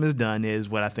Trillium has done is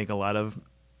what I think a lot of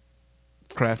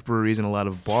craft breweries and a lot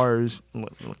of bars,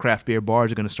 craft beer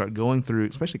bars are going to start going through,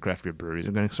 especially craft beer breweries,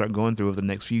 are going to start going through over the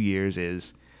next few years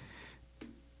is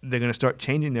they're going to start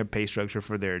changing their pay structure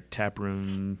for their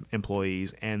taproom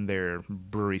employees and their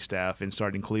brewery staff and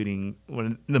start including,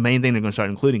 the main thing they're going to start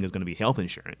including is going to be health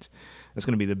insurance. That's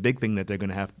going to be the big thing that they're going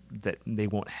to have, that they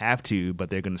won't have to, but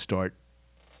they're going to start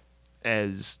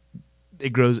as we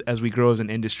grow as an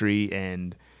industry,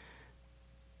 and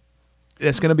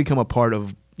that's going to become a part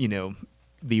of,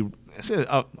 honestly, it's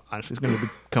going to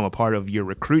become a part of your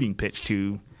recruiting pitch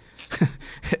to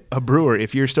a brewer.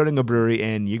 If you're starting a brewery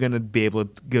and you're going to be able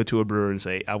to go to a brewer and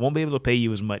say, I won't be able to pay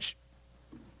you as much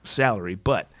salary,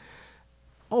 but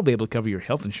I'll be able to cover your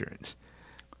health insurance.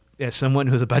 As someone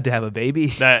who's about to have a baby,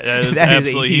 that is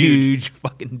absolutely a huge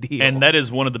fucking deal. And that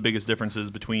is one of the biggest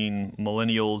differences between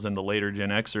millennials and the later Gen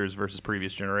Xers versus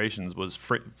previous generations was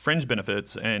fringe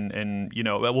benefits and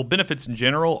benefits in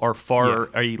general are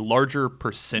a larger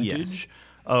percentage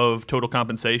of total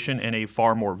compensation and a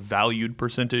far more valued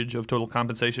percentage of total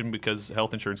compensation because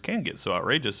health insurance can get so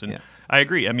outrageous. And I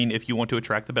agree. I mean, if you want to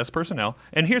attract the best personnel,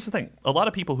 and here's the thing, a lot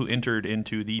of people who entered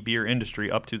into the beer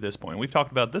industry up to this point, we've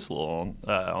talked about this a little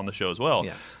on the show as well,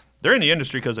 they're in the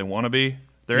industry because they want to be.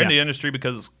 They're in the industry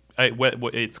because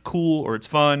it's cool or it's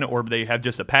fun or they have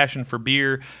just a passion for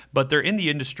beer, but they're in the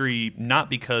industry not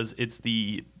because it's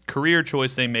the career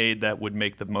choice they made that would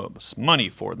make the most money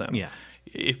for them. Yeah.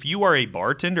 If you are a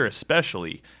bartender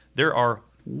especially, there are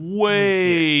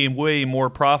way more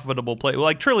profitable places.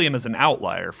 Like Trillium is an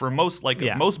outlier. For most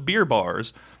beer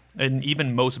bars, And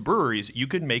even most breweries, you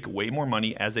could make way more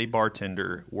money as a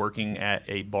bartender working at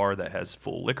a bar that has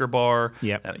full liquor bar.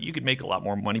 Yep. You could make a lot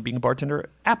more money being a bartender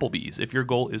at Applebee's if your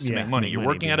goal is to make money. You're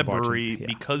working at a brewery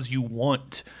because you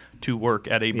want to work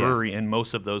at a brewery in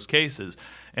most of those cases.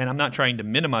 And I'm not trying to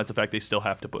minimize the fact they still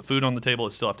have to put food on the table,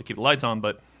 they still have to keep the lights on,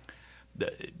 but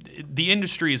the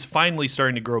industry is finally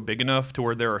starting to grow big enough to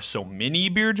where there are so many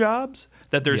beer jobs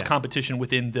that there's competition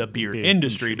within the beer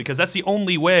industry, because that's the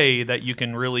only way that you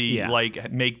can really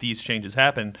make these changes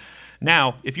happen.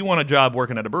 Now, if you want a job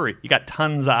working at a brewery, you got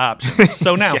tons of options.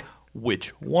 So now, which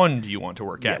one do you want to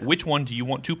work at? Which one do you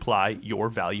want to apply your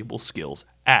valuable skills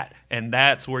at? And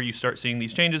that's where you start seeing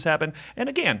these changes happen. And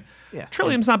again,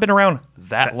 Trillium's not been around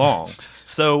that long.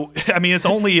 So, I mean, it's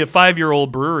only a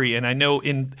 5-year-old brewery, and I know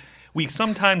we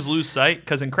sometimes lose sight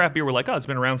because in craft beer we're like, oh, it's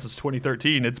been around since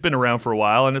 2013. It's been around for a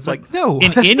while, and it's like no,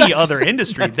 in any other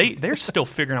industry, they're still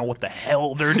figuring out what the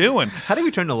hell they're doing. How do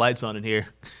we turn the lights on in here?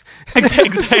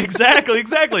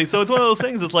 Exactly. So it's one of those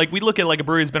things. It's like we look at like a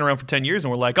brewery that's been around for 10 years, and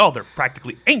we're like, oh, they're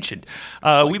practically ancient.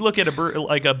 We look at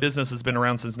a business that's been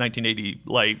around since 1980,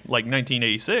 like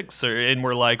 1986, and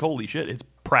we're like, holy shit, it's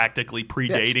practically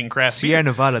predating craft beer. Sierra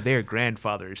Nevada, they're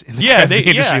grandfathers in the craft beer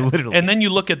industry, literally. And then you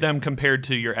look at them compared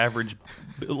to your average,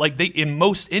 in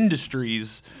most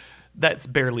industries, that's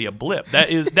barely a blip. That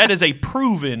is a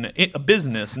proven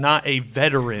business, not a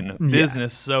veteran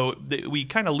business. So we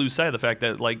kind of lose sight of the fact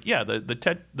that,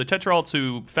 the Tetralts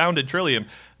who founded Trillium,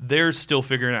 they're still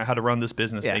figuring out how to run this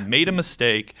business. They made a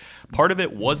mistake. Part of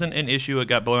it wasn't an issue. It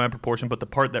got blown out of proportion. But the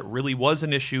part that really was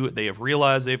an issue, they have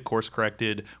realized, they've course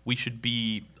corrected. We should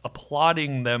be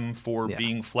applauding them for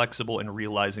being flexible and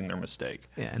realizing their mistake.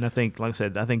 Yeah, and I think, like I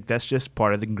said, that's just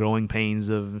part of the growing pains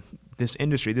of this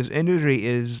industry. This industry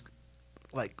is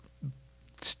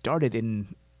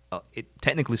it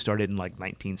technically started in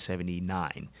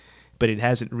 1979, but it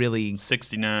hasn't really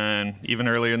 69, even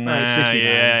earlier than that. 69.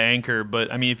 Anchor.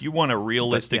 But I mean, if you want a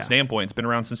realistic standpoint, it's been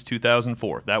around since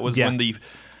 2004. That was when the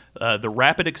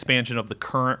rapid expansion of the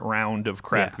current round of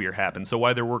craft beer happened. So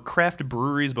while there were craft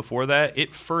breweries before that,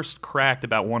 it first cracked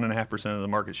about 1.5% of the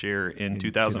market share in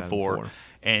 2004.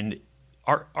 And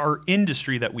our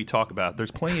industry that we talk about,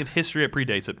 there's plenty of history that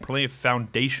predates it, plenty of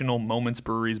foundational moments,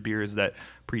 breweries, beers that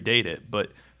predate it.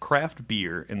 But craft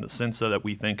beer, in the sense that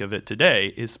we think of it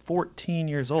today, is 14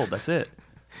 years old. That's it.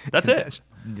 That's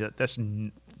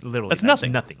nothing.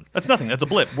 That's nothing. That's a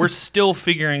blip. We're still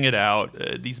figuring it out.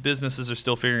 These businesses are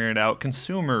still figuring it out.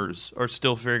 Consumers are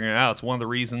still figuring it out. It's one of the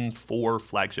reasons for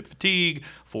flagship fatigue,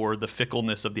 for the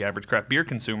fickleness of the average craft beer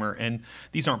consumer. And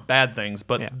these aren't bad things,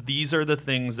 but these are the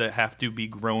things that have to be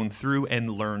grown through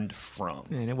and learned from.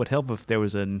 And it would help if there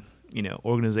was an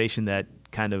organization that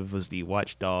kind of was the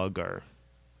watchdog, or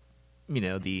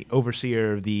the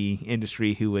overseer of the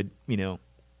industry, who would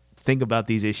think about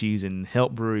these issues and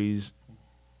help breweries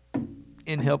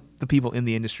and help the people in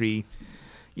the industry,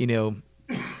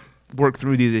 work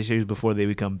through these issues before they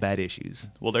become bad issues.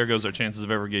 Well, there goes our chances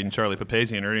of ever getting Charlie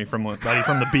Papazian or anybody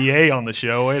from the BA on the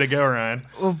show. Way to go, Ryan.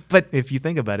 Well, but if you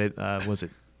think about it, was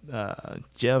it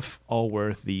Jeff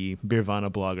Allworth, the Beervana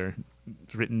blogger,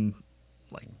 written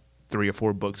 3 or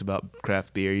 4 books about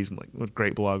craft beer. He's a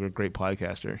great blogger, great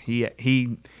podcaster.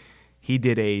 He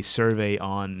did a survey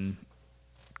on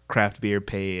craft beer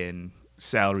pay and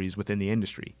salaries within the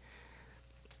industry,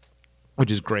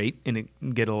 which is great. And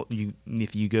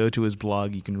if you go to his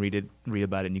blog, you can read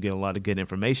about it, and you get a lot of good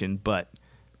information. But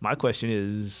my question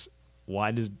is,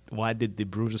 why did the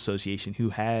Brewers Association, who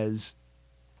has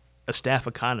a staff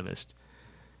economist,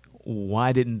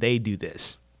 why didn't they do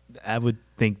this? I would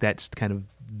think that's kind of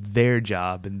their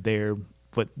job and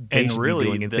what they should be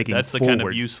doing and thinking that's the forward. kind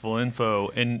of useful info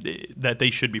and that they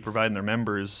should be providing their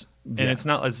members. And it's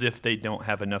not as if they don't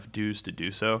have enough dues to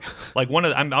do so.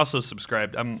 I'm also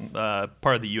subscribed. I'm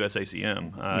part of the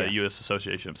USACM, U.S.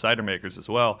 Association of Cider Makers as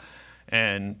well.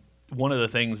 And one of the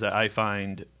things that I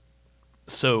find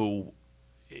so,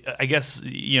 I guess,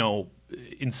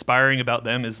 inspiring about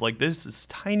them is there's this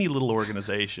tiny little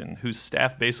organization whose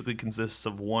staff basically consists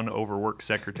of one overworked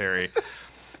secretary.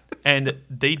 And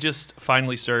they just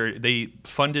finally they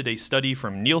funded a study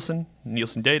from Nielsen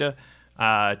data,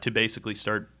 to basically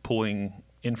start pulling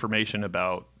information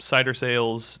about cider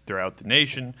sales throughout the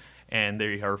nation. And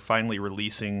they are finally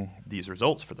releasing these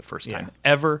results for the first time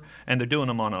ever. And they're doing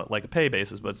them on a pay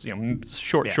basis, but it's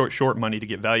short money to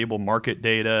get valuable market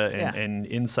data and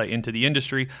insight into the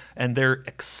industry. And they're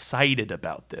excited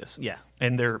about this. Yeah.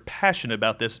 And they're passionate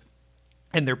about this.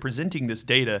 And they're presenting this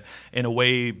data in a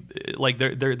way like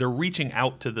they're reaching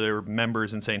out to their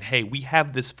members and saying, "Hey, we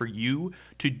have this for you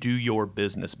to do your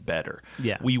business better.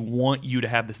 Yeah. We want you to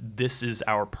have this. This is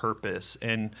our purpose."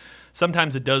 And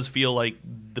sometimes it does feel like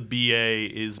the BA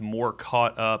is more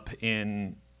caught up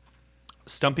in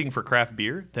stumping for craft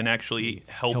beer than actually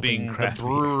helping the craft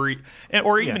brewery,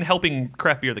 or even Yeah. helping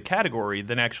craft beer the category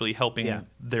than actually helping Yeah.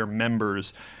 their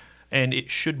members. And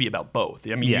it should be about both.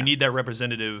 I mean, Yeah. you need that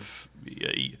representative.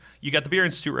 You got the Beer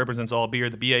Institute represents all beer.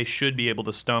 The BA should be able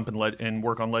to stump and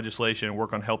work on legislation and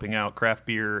work on helping out craft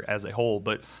beer as a whole.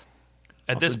 But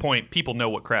at this point, people know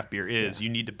what craft beer is. Yeah. You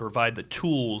need to provide the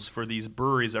tools for these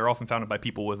breweries that are often founded by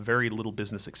people with very little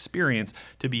business experience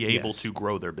to be able Yes. to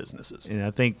grow their businesses. And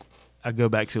I think I go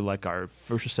back to like our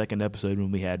first or second episode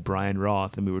when we had Brian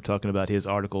Roth and we were talking about his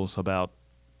articles about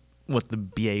what the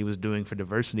BA was doing for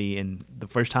diversity. And the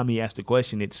first time he asked a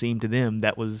question, it seemed to them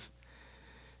that was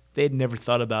they had never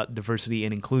thought about diversity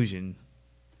and inclusion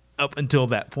up until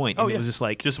that point. Oh, And yeah. it was just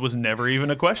like, Just was never even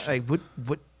a question. like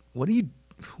what do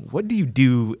you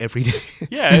do every day?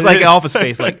 Yeah, It's like Office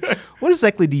Space. Like, what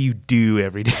exactly do you do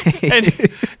every day?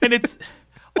 and it's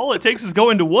all it takes is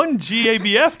going to one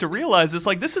GABF to realize it's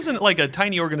like this isn't like a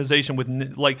tiny organization with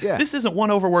Yeah. this isn't one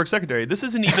overworked secretary. This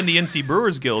isn't even the NC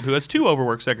Brewers Guild who has 2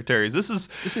 overworked secretaries. This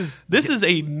is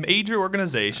a major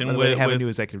organization By the way, they have a with new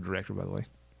executive director, by the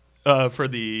way. for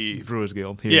the Brewers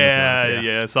Guild. Here in North Carolina.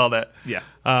 yeah, I saw that.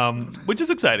 Yeah. Which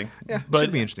is exciting. Yeah, but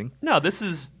should be interesting. No, this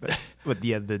is But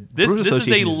yeah, the This Brewers is a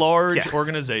Association large yeah.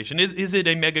 organization. Is it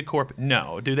a megacorp?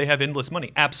 No. Do they have endless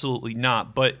money? Absolutely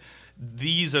not. But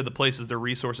these are the places their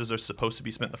resources are supposed to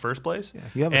be spent in the first place. Yeah,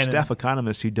 you have a staff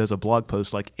economist who does a blog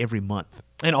post like every month.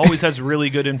 And always has really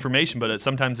good information, but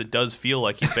sometimes it does feel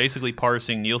like he's basically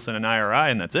parsing Nielsen and IRI,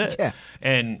 and that's it. Yeah.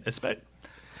 And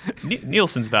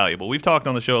Nielsen's valuable. We've talked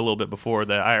on the show a little bit before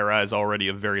that IRI is already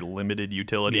a very limited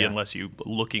utility Yeah. unless you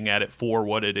looking at it for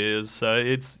what it is.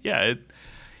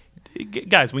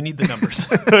 Guys, we need the numbers.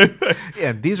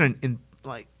 Yeah, these are in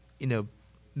like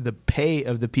the pay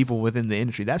of the people within the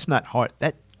industry. That's not hard.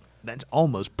 That's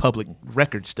almost public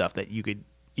record stuff that you could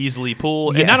easily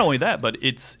pull. Yeah. And not only that, but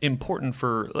it's important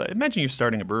for imagine you're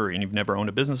starting a brewery and you've never owned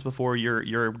a business before.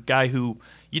 You're a guy who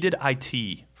you did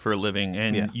IT for a living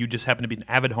and Yeah. you just happen to be an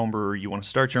avid home brewer. You want to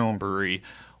start your own brewery.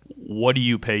 What do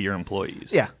you pay your employees?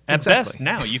 Yeah, At exactly. best,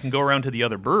 now you can go around to the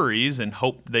other breweries and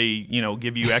hope they,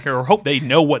 give you accurate, or hope they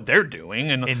know what they're doing.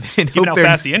 And And given hope how they're-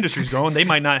 fast the industry's growing, they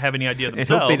might not have any idea and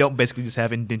themselves. hope they don't basically just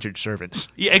have indentured servants.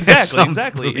 Yeah, As some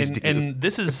exactly. breweries do. And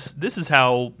this is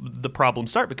how the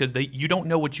problems start because you don't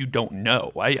know what you don't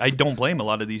know. I don't blame a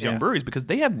lot of these young Yeah. breweries because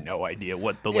they have no idea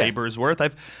what the Yeah. labor is worth.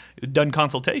 I've done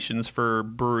consultations for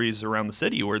breweries around the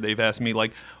city where they've asked me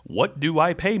like, what do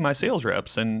I pay my sales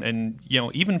reps? And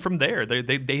even from there,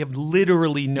 they have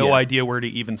literally no Yeah. idea where to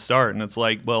even start. And it's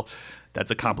like, well,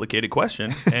 that's a complicated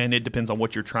question, and it depends on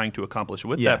what you're trying to accomplish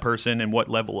with Yeah. that person and what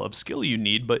level of skill you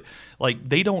need. But like,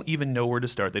 they don't even know where to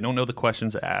start. They don't know the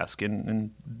questions to ask, and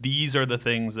these are the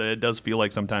things that it does feel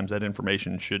like sometimes that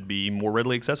information should be more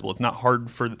readily accessible. It's not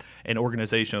hard for an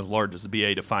organization as large as the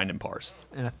BA to find and parse.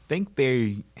 And I think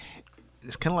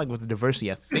it's kind of like with the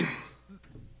diversity. I think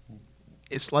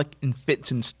it's like in fits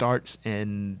and starts,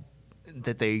 and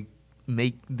that they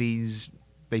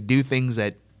do things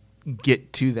that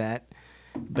get to that,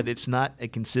 but it's not a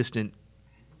consistent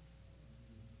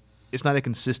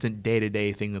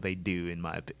day-to-day thing that they do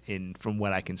from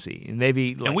what I can see. And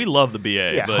maybe And we love the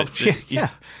BA, yeah, but yeah.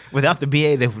 Without the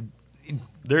BA,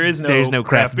 there's no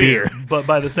craft beer. But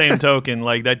by the same token,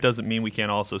 like that doesn't mean we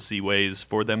can't also see ways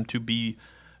for them to be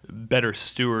better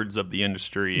stewards of the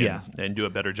industry and do a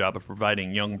better job of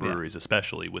providing young breweries,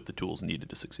 especially with the tools needed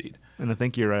to succeed. And I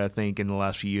think you're right. I think in the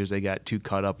last few years they got too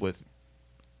caught up with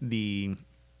the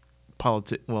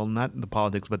politics. Well, not the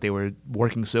politics, but they were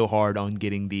working so hard on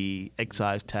getting the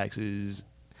excise tax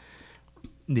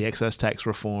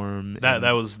reform.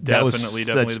 That was definitely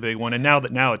the big one. And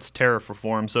now it's tariff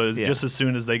reform. So it's just as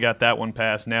soon as they got that one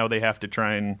passed, now they have to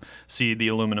try and see the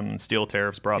aluminum and steel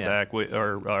tariffs brought back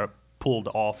or pulled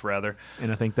off rather.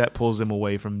 And I think that pulls them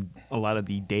away from a lot of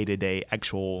the day-to-day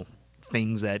actual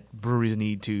things that breweries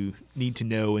need to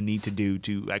know and need to do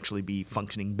to actually be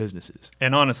functioning businesses.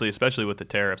 And honestly, especially with the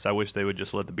tariffs, I wish they would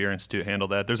just let the Beer Institute handle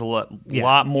that. There's a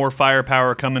lot more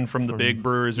firepower coming from the big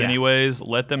brewers anyways.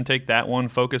 Let them take that one,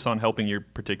 focus on helping your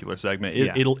particular segment.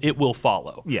 It will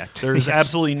follow. Yeah. There's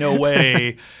absolutely no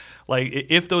way. Like,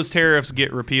 if those tariffs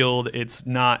get repealed, it's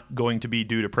not going to be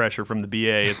due to pressure from the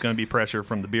BA. It's going to be pressure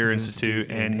from the Beer Institute.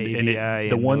 And ABI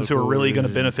the and ones who are really going to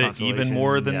Miller Coors and benefit even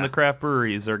more than Constellation. the craft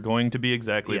breweries are going to be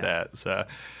exactly that. So,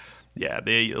 Yeah,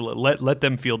 they let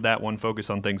them field that one. Focus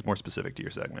on things more specific to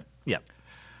your segment. Yeah.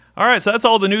 All right, so that's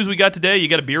all the news we got today. You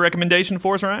got a beer recommendation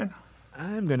for us, Ryan?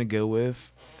 I'm going to go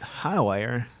with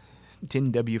Highwire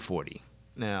 10W40.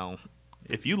 Now,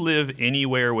 if you live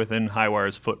anywhere within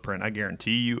Highwire's footprint, I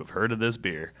guarantee you have heard of this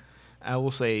beer. I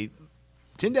will say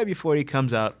 10W40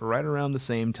 comes out right around the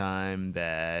same time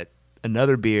that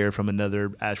another beer from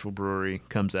another Asheville brewery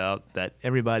comes out that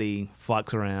everybody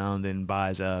flocks around and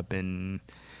buys up. And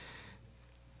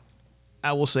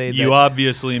I will say you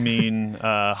obviously mean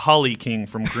Holly King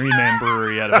from Green Man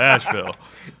Brewery out of Asheville.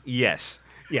 Yes,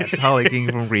 Holly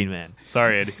King from Green Man.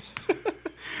 Sorry, Eddie.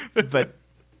 But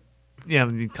yeah,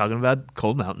 I'm talking about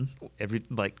Cold Mountain,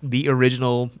 the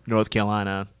original North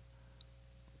Carolina.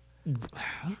 I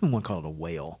don't even want to call it a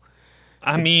whale.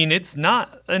 I mean, it's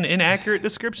not an inaccurate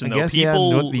description, I though. guess,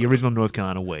 the original North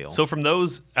Carolina whale. So from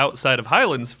those outside of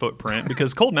Highland's footprint,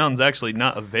 because Cold Mountain's actually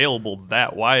not available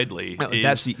that widely. They do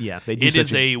it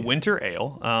is a winter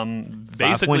ale.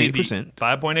 Basically, 5.8%.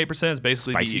 5.8% is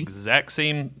basically Spicy. the exact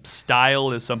same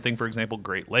style as something, for example,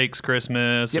 Great Lakes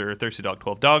Christmas or Thirsty Dog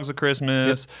 12 Dogs of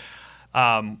Christmas.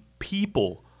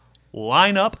 People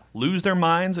line up, lose their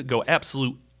minds, go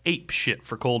absolute ape shit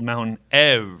for Cold Mountain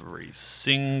every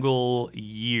single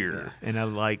year. Yeah. And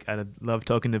I love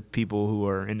talking to people who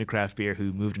are into craft beer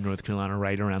who moved to North Carolina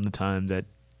right around the time that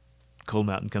Cold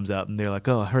Mountain comes out, and they're like,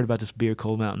 "Oh, I heard about this beer,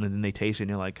 Cold Mountain," and then they taste it, and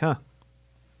you're like, "Huh."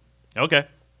 Okay.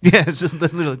 Yeah, it's just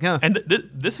literally like, "Huh." And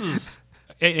this was.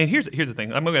 And here's the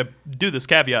thing. I'm going to do this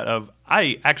caveat of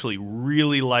I actually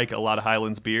really like a lot of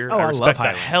Highlands beer. Oh, I I respect love the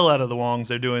Highlands. hell out of the Wongs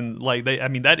they're doing.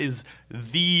 That is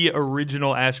the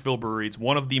original Asheville brewery. It's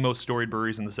one of the most storied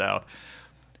breweries in the South.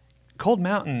 Cold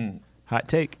Mountain. Hot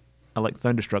take. I like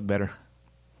Thunderstruck better.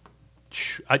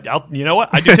 You know what?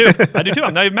 I do too.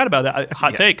 I'm not even mad about that.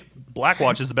 Hot take.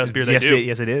 Blackwatch is the best beer they do.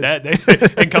 Yes, it is.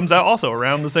 It comes out also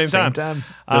around the same time.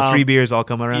 Those three beers all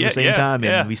come around yeah, the same yeah, time,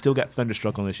 and yeah. we still got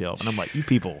Thunderstruck on the shelf. And I'm like, you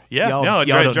people. Yeah, y'all, no, it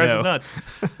y'all drives don't know. us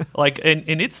nuts.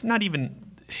 And it's not even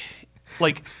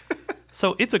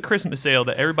so it's a Christmas ale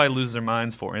that everybody loses their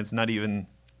minds for, and it's not even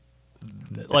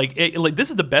this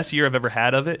is the best year I've ever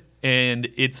had of it, and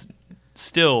it's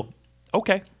still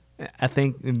okay. I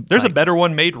think There's a better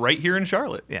one made right here in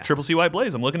Charlotte. Yeah. Triple C White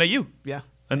Blaze. I'm looking at you. Yeah.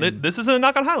 And this isn't a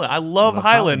knock on Highland. I love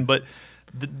Highland, but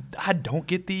I don't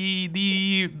get the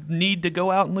need to go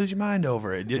out and lose your mind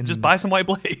over it. Just buy some White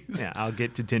Blaze. Yeah, I'll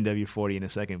get to 10W40 in a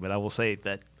second, but I will say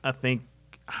that I think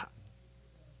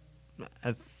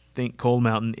Cold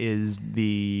Mountain is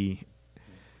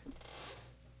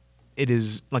it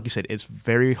is, like you said, it's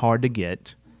very hard to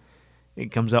get.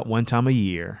 It comes out one time a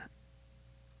year.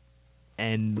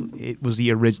 And it was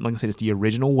the original, like I said, it's the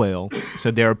original whale.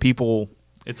 So there are people.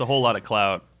 It's a whole lot of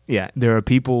clout. Yeah, there are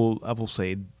people, I will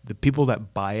say, the people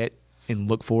that buy it and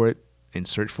look for it and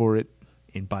search for it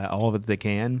and buy all of it they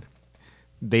can,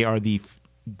 they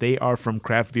are from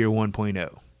Craft Beer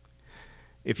 1.0.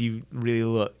 If you really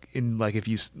look,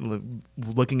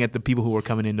 looking at the people who are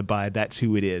coming in to buy, that's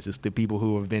who it is. It's the people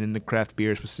who have been in the craft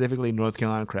beer, specifically North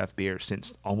Carolina craft beer,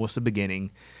 since almost the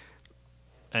beginning.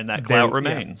 And that clout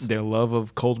remains. Yeah, their love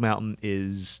of Cold Mountain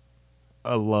is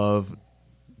a love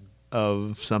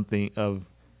of something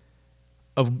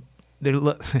their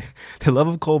love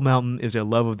of Cold Mountain is their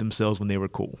love of themselves when they were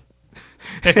cool.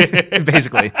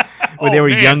 Basically, when they were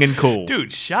young and cool.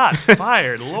 Dude, shots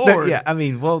fired, Lord. Yeah, I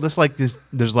mean, well, just like this,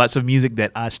 there's lots of music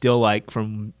that I still like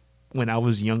from when I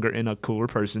was younger and a cooler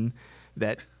person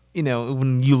that,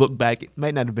 when you look back, it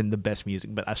might not have been the best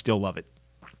music, but I still love it.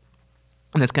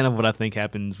 And that's kind of what I think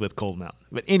happens with Cold Mountain.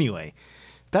 But anyway,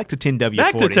 back to 10W40.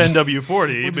 Back to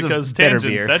 10W40 because tangents,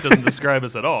 beer. that doesn't describe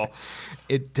us at all.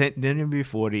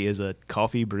 10W40 is a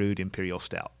coffee brewed imperial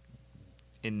stout.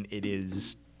 And it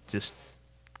is just,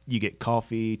 you get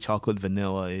coffee, chocolate,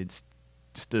 vanilla. It's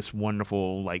just this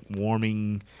wonderful,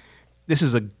 warming. This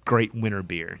is a great winter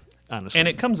beer, honestly. And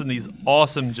it comes in these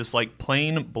awesome, just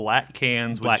plain black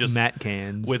cans black with just matte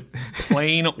cans with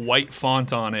plain white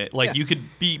font on it. You could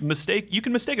mistake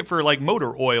it for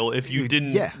motor oil if you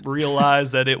didn't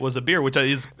realize that it was a beer, which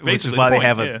is basically which is why the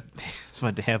they point. have it's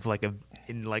why they have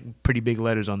in pretty big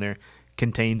letters on there,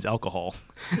 contains alcohol.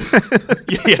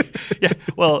 yeah.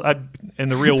 Well,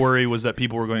 and the real worry was that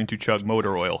people were going to chug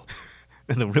motor oil.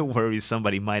 And the real worry is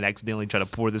somebody might accidentally try to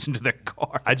pour this into their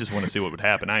car. I just want to see what would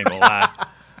happen. I ain't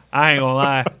gonna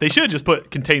lie. They should have just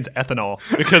put contains ethanol,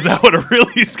 because that would have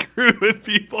really screwed with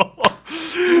people.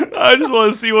 I just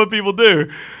want to see what people do.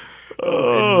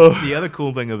 Oh. The other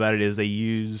cool thing about it is they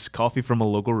use coffee from a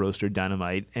local roaster,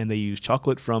 Dynamite, and they use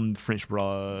chocolate from French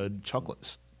Broad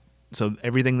Chocolates. So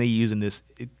everything they use in this,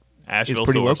 Asheville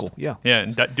pretty sourced. local. Yeah. Yeah,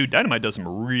 and dude, Dynamite does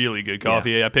some really good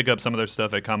coffee. Yeah. I pick up some of their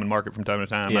stuff at Common Market from time to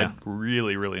time. Yeah. I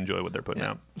really, really enjoy what they're putting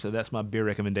out. So that's my beer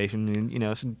recommendation,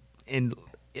 and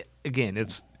again,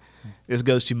 this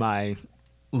goes to my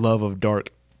love of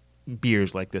dark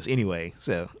beers like this anyway.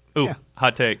 So Ooh, yeah.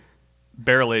 hot take.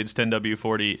 Barrel aged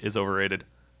 10W40 is overrated.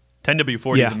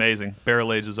 10W40 Yeah. is amazing.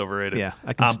 Barrel aged is overrated. Yeah,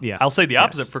 I can- I'll say the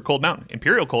opposite yes. for Cold Mountain.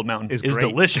 Imperial Cold Mountain Is is great.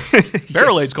 delicious.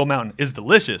 Barrel Yes. aged Cold Mountain is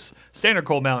delicious. Standard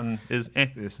Cold Mountain is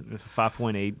This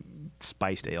 5.8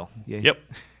 spiced ale. Yeah. Yep.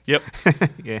 Yep.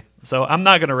 Yeah. So I'm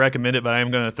not going to recommend it, but I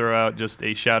am going to throw out just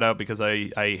a shout out because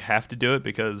I have to do it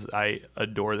because I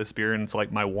adore this beer and it's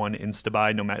like my one insta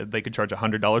buy. No matter they could charge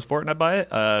 $100 for it and I buy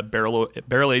it.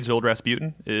 Barrel aged Old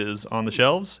Rasputin is on the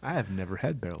shelves. I have never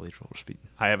had barrel aged Old Rasputin.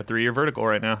 I have a 3-year vertical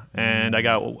right now, and I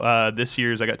got this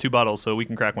year's. I got 2 bottles, so we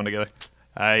can crack one together.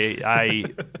 I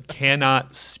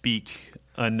cannot speak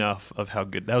enough of how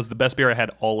good that was. The best beer I had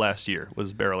all last year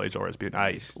was barrel aged Old Rasputin.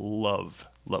 I love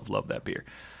that beer.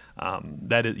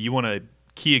 That is, you want a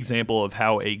key example of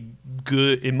how a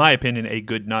good, in my opinion, a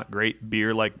good not great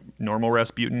beer like normal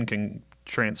Rasputin can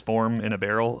transform in a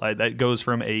barrel. That goes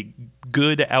from a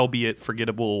good albeit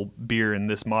forgettable beer in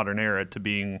this modern era to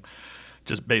being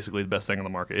just basically the best thing on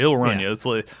the market. It'll run you. It's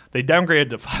like they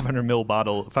downgraded to 500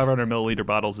 milliliter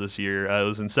bottles this year. It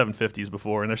was in 750s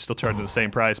before, and they're still charging the same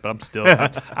price. But I'm still,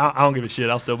 I don't give a shit.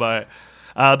 I'll still buy it.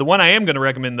 The one I am going to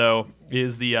recommend though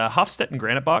is the Hofstetten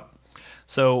Granite Bock.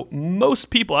 So most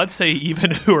people, I'd say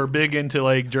even who are big into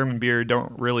like German beer,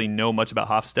 don't really know much about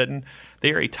Hofstetten.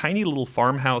 They are a tiny little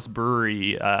farmhouse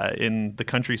brewery in the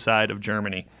countryside of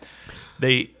Germany.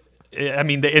 They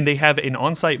have an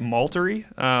on-site maltery,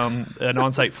 an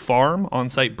on-site farm,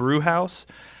 on-site brew house,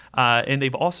 and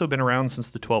they've also been around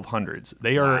since the 1200s.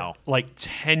 They are like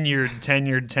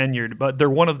tenured, but they're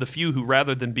one of the few who,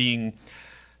 rather than being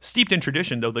steeped in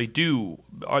tradition, though they do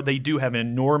have an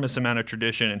enormous amount of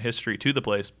tradition and history to the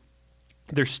place,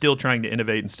 they're still trying to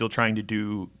innovate and still trying to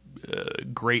do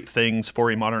great things for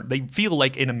a modern. They feel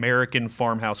like an American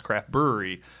farmhouse craft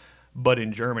brewery, but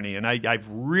in Germany. And I've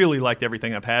really liked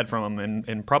everything I've had from them.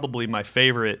 And probably my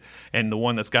favorite and the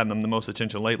one that's gotten them the most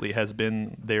attention lately has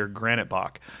been their Granite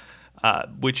Bock,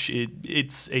 which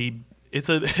it's a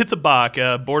Bock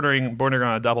bordering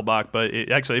on a Doppelbock, but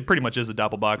it pretty much is a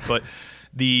Doppelbock. But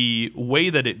the way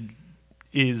that it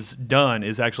is done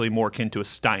is actually more akin to a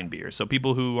Steinbier. So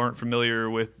people who aren't familiar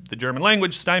with the German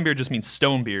language, Steinbier just means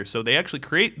stone beer. So they actually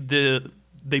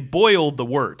they boil the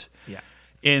wort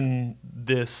in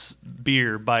this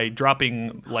beer by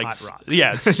dropping like hot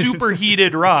rocks.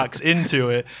 Superheated rocks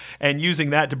into it and using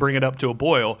that to bring it up to a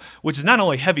boil, which is not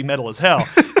only heavy metal as hell,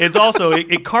 it's also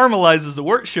it caramelizes the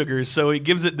wort sugars, so it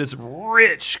gives it this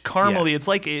rich caramely. It's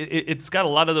like it's got a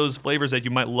lot of those flavors that you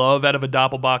might love out of a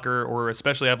Doppelbocker or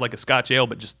especially have like a Scotch ale,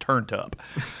 but just turned up.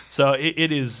 So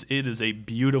it is a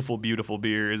beautiful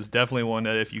beer. It's definitely one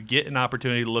that if you get an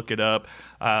opportunity to look it up,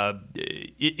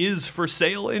 it is for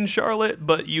sale in Charlotte,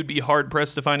 but you'd be hard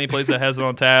pressed to find any place that has it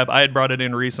on tap. I had brought it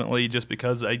in recently just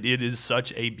because it is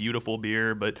such a beautiful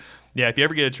beer. But yeah, if you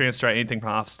ever get a chance to try anything from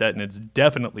Hofstetten, it's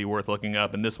definitely worth looking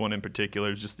up. And this one in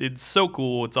particular is it's so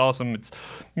cool. It's awesome. It's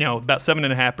about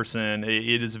 7.5%.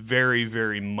 It is very,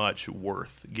 very much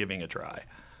worth giving a try.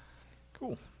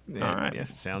 Cool. Yeah, all right.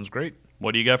 Yes, sounds great.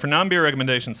 What do you got for non-beer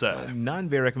recommendations, Seth?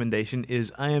 Non-beer recommendation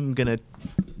is I am gonna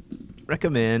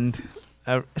recommend.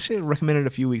 I actually recommended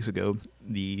a few weeks ago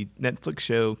the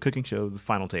Netflix cooking show, The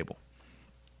Final Table.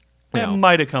 That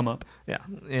might have come up. Yeah,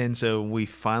 and so we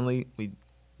finally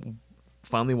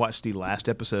watched the last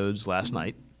episodes last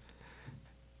night,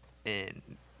 and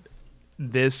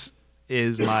this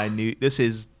is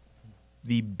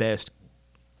the best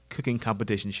cooking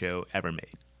competition show ever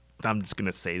made. I'm just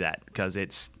gonna say that because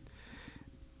it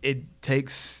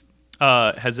takes.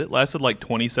 Has it lasted like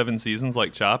 27 seasons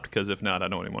like Chopped? Because if not, I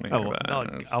don't even want to hear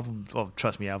about it.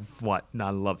 Trust me, I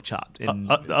love Chopped. And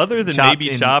other than Chopped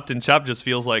maybe Chopped, and Chopped just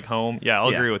feels like home. Yeah, I'll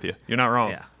agree with you. You're not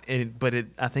wrong. Yeah,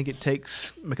 I think it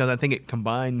takes because I think it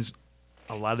combines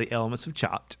a lot of the elements of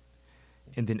Chopped,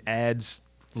 and then adds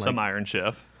some Iron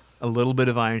Chef. A little bit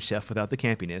of Iron Chef without the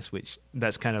campiness, which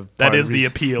that's kind of the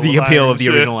appeal. The appeal of the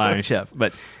original Iron Chef,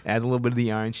 but adds a little bit of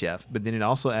the Iron Chef. But then it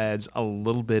also adds a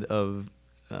little bit of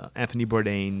Anthony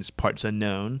Bourdain's Parts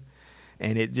Unknown,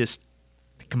 and it just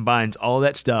combines all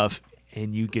that stuff,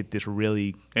 and you get this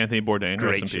really Anthony Bourdain,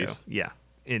 great rest in show. peace. Yeah,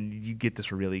 and you get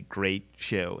this really great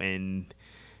show, and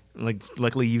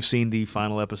luckily you've seen the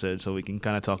final episode, so we can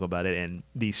kind of talk about it. And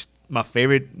my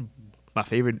favorite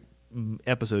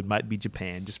episode might be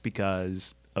Japan, just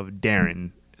because of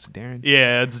Darren Is it Darren?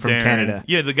 Yeah, it's From Darren. Canada.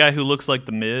 Yeah, the guy who looks like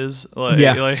the Miz. Like,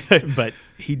 Yeah, but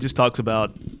he just talks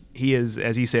about he is,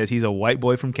 as he says, he's a white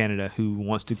boy from Canada who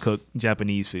wants to cook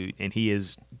Japanese food, and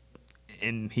he's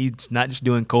not just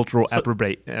doing cultural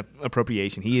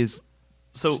appropriation. He is.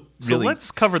 So really, let's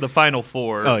cover the Final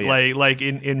Four. Oh, yeah. Like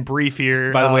in brief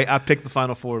here. By the way, I picked the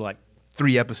Final Four like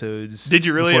 3 episodes. Did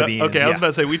you really? before the Okay, end. I was about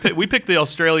to say we picked the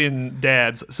Australian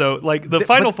dads. So like the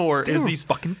Final Four they is were these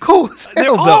fucking cool. As They're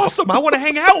hell, though. awesome. I want to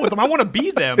hang out with them. I want to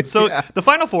be them. So Yeah. the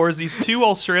Final Four is these 2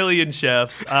 Australian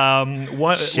chefs,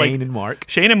 one Shane and Mark.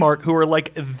 Shane and Mark, who are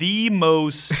like the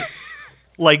most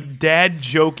like dad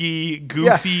jokey,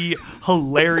 goofy,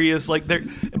 hilarious. Like they're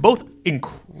both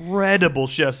incredible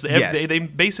chefs. Yes. They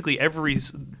basically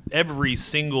every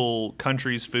single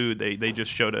country's food they just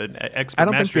showed an expert I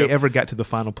don't think mastery they of. ever got to the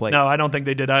final plate. No, I don't think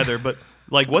they did either. But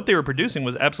like what they were producing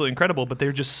was absolutely incredible. But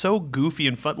they're just so goofy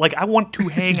and fun. Like I want to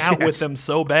hang out with them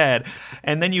so bad.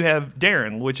 And then you have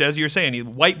Darren, which, as you're saying, he's a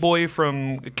white boy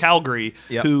from Calgary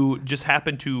Yep. who just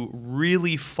happened to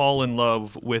really fall in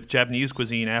love with Japanese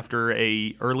cuisine after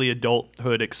a early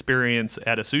adulthood experience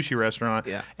at a sushi restaurant,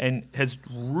 Yeah. and has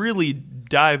really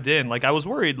dived in. Like I was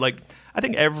worried. Like I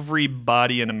think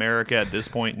everybody in America at this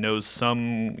point knows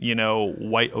some,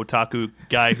 white otaku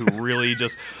guy who really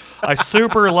just, I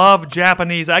super love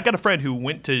Japanese. I got a friend who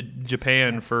went to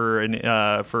Japan for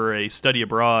a study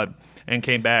abroad and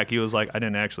came back. He was like, I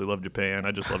didn't actually love Japan.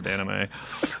 I just loved anime.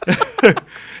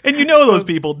 And you know those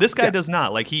people. This guy does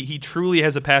not. Like he truly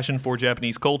has a passion for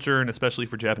Japanese culture and especially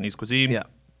for Japanese cuisine. Yeah.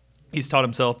 He's taught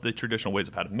himself the traditional ways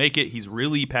of how to make it. He's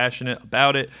really passionate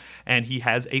about it, and he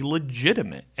has a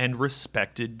legitimate and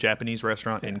respected Japanese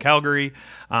restaurant in Calgary.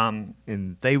 And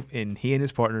he and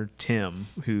his partner Tim,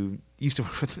 who used to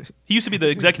work with, He used to be the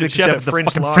executive The chef chef at of the French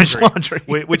fucking Laundry, French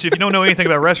Laundry. which, if you don't know anything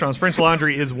about restaurants, French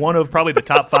Laundry is one of probably the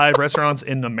top 5 restaurants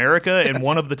in America and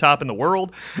one of the top in the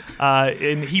world.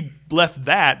 And he left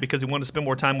that because he wanted to spend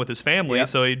more time with his family, Yep.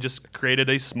 so he just created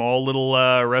a small little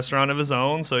restaurant of his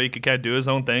own so he could kind of do his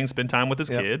own thing, spend time with his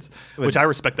Yep. kids, But- which I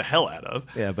respect the hell out of.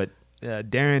 yeah, but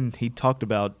Darren, he talked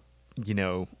about,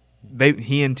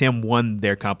 he and Tim won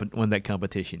that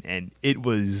competition, and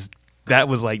that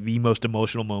was like the most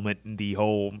emotional moment in the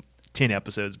whole 10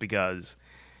 episodes because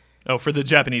Oh, for the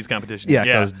Japanese competition.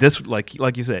 because this, like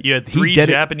you said, You had he 3 did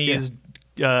it- Japanese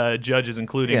judges,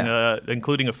 including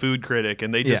a food critic,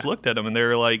 and they just Yeah. looked at him and they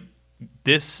were like,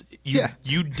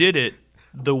 you did it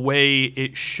the way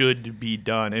it should be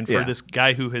done. And for Yeah. this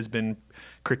guy who has been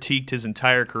critiqued his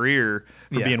entire career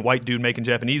for Yeah. being a white dude making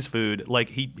Japanese food, like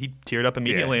he teared up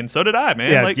immediately, Yeah. and so did I,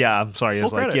 man. Yeah, Like, I'm sorry. I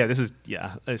was full like, credit.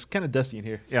 it's kind of dusty in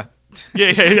here. Yeah.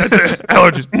 yeah, that's it.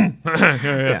 Allergies. yeah.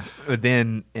 Yeah. But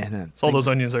then, It's all those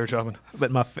onions they were chopping.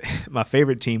 but my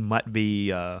favorite team might be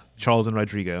Charles and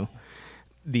Rodrigo,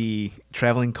 the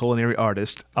traveling culinary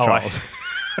artist. Oh, Charles.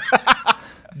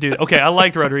 Dude, okay, I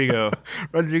liked Rodrigo.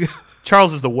 Rodrigo.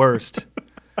 Charles is the worst.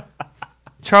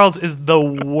 Charles is the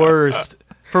worst.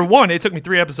 For one, it took me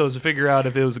 3 episodes to figure out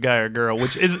if it was a guy or a girl,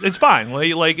 which is it's fine.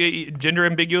 Like gender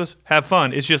ambiguous, have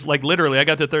fun. It's just like literally, I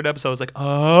got to the 3rd episode, I was like,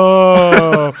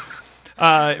 oh.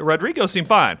 Rodrigo seemed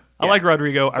fine. I like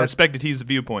Rodrigo. I respected his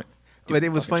viewpoint. But it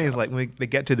was funny. It's like when they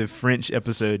got to the French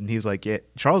episode, and he was like, "Yeah,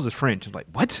 Charles is French." I'm like,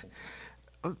 "What?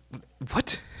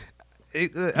 What?"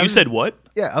 You said what?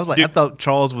 Yeah, I was like, Dude. I thought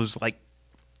Charles was like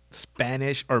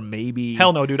Spanish or maybe.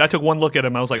 Hell no, dude. I took one look at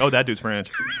him. I was like, oh, that dude's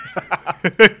French.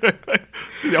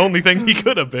 It's the only thing he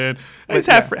could have been. He's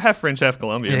half French, half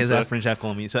Colombian. Yeah, he's so- half French, half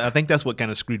Colombian. So I think that's what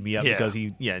kind of screwed me up Yeah. because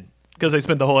because they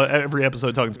spent every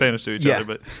episode talking Spanish to each Yeah. other.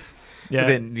 But yeah, But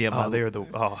then, yeah, my- they were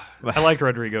I liked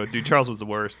Rodrigo, dude. Charles was the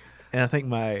worst. And I think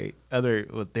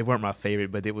they weren't my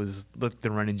favorite, but it was the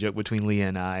running joke between Leah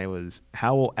and I was,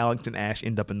 how will Alex and Ash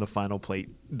end up in the final plate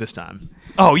this time?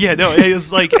 Oh yeah, no, it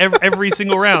was like every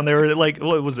single round they were like,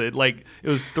 what was it? Like it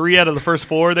was 3 out of the first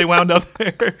 4 they wound up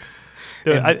there.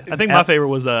 Dude, I think my favorite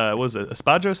was it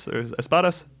Espadras or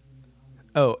Espadas?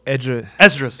 Oh, Esdras.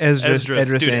 Esdras.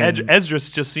 Dude, and- Esdras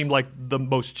just seemed like the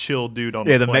most chill dude on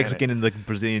Yeah, the the planet. Mexican and the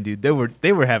Brazilian dude.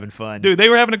 They were having fun. Dude, they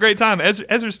were having a great time.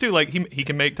 Esdras too, like he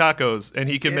can make tacos and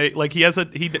he can make like he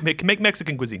can make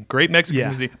Mexican cuisine, great Mexican Yeah.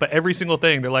 cuisine. But every single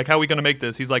thing, they're like, "How are we gonna make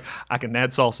this?" He's like, "I can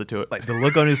add salsa to it." Like the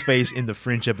look on his face in the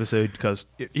French episode, because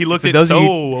He looked for it those so of you-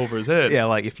 over his head. Yeah,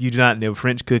 like if you do not know,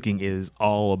 French cooking is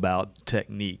all about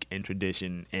technique and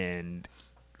tradition and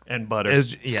And butter.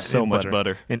 So and much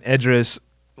butter. And Esdras,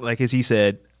 like as he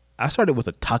said, I started with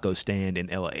a taco stand in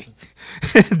L.A.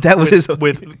 That was his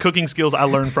With cooking skills I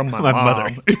learned from my my mom.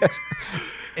 mother.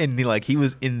 And he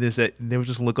was in this. There was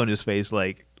just a look on his face,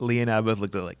 like Lee and I both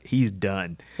looked at like he's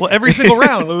done. Well, every single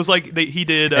round it was like he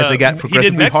did. As they got he did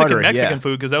progressively Mexican harder,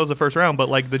 food because that was the first round. But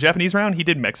like the Japanese round, he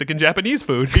did Mexican Japanese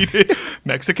food. He did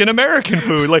Mexican American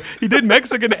food. Like he did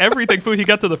Mexican everything food. He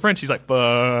got to the French. He's like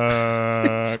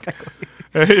fuck. Exactly.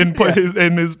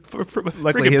 And his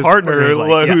freaking his partner, partner's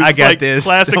like, who's I got like this.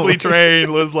 classically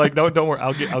trained, was like, don't worry,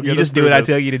 I'll get You us just do through what I this.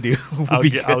 tell you to do.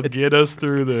 I'll get us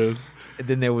through this. And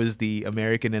then there was the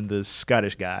American and the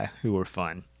Scottish guy who were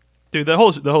fun. Dude, the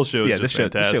whole show is Yeah, just the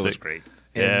fantastic. show was great.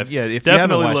 Yeah, And, if you haven't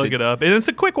definitely watched look it up. And it's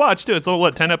a quick watch too. It's 10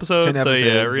 episodes. 10 episodes, so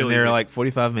yeah, really. and they're easy. like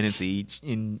 45 minutes each,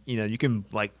 and you can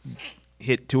like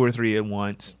hit 2 or 3 at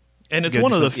once. And it's Go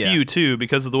one do of the some- yeah. few too,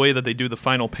 because of the way that they do the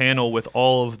final panel with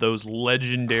all of those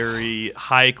legendary,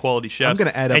 high quality chefs. I'm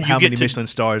going to add up And you how get many to- Michelin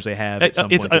stars they have at some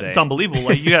point today. It's unbelievable.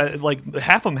 Like you got like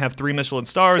half of them have 3 Michelin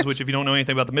stars, which if you don't know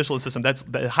anything about the Michelin system, that's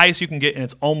the highest you can get, and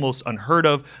it's almost unheard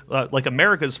of. Like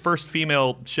America's first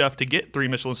female chef to get 3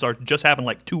 Michelin stars just happened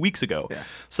like 2 weeks ago. Yeah.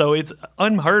 So it's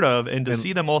unheard of, and to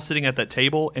see them all sitting at that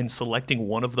table and selecting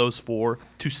one of those 4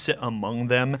 to sit among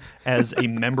them as a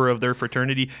member of their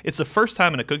fraternity, it's the first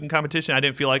time in a cooking competition I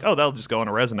didn't feel like, oh, that'll just go on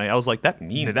a resume. I was like, that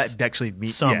means That actually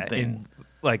means something.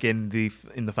 in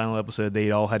the final episode, they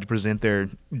all had to present their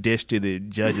dish to the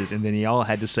judges, and then they all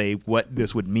had to say what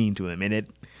this would mean to them.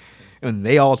 And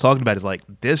they all talked about it like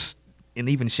this. And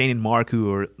even Shane and Mark,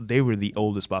 they were the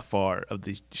oldest by far of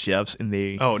the chefs, and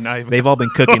they've all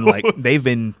been cooking they've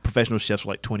been professional chefs for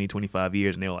like 20, 25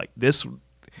 years, and they were like this.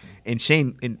 And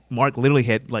Shane and Mark literally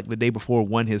had like the day before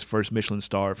won his first Michelin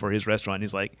star for his restaurant.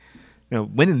 He's like,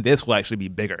 winning this will actually be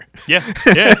bigger. Yeah.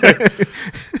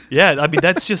 Yeah. I mean,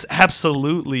 that's just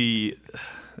absolutely.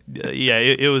 Yeah,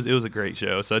 it was a great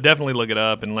show. So definitely look it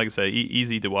up, and like I say,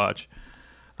 easy to watch.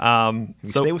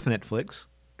 Stay with Netflix.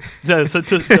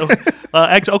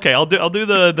 Actually, okay, I'll do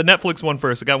the Netflix one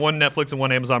first. I got one Netflix and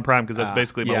one Amazon Prime because that's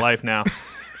basically my life now.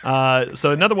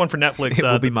 So another one for Netflix. It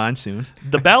will be mine soon.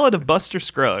 The Ballad of Buster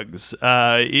Scruggs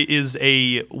is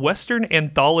a Western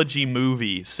anthology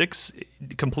movie. 6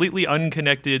 completely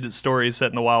unconnected stories set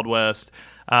in the Wild West,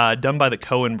 done by the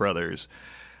Coen brothers.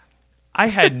 I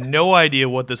had no idea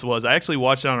what this was. I actually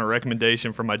watched it on a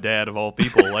recommendation from my dad, of all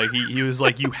people. Like he was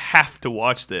like, "You have to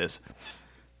watch this."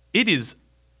 It is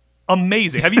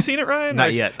amazing. Have you seen it, Ryan?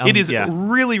 Not yet. It is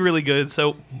really, really good.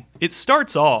 So it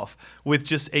starts off with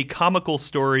just a comical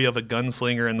story of a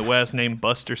gunslinger in the West named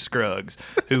Buster Scruggs,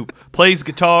 who plays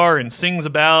guitar and sings a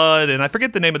ballad. And I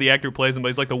forget the name of the actor who plays him, but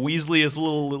he's like the Weasleyiest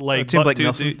little like Tim Blake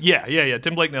buck-toothed Nelson. dude. Yeah.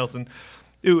 Tim Blake Nelson.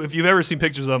 Who, if you've ever seen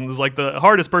pictures of him, is like the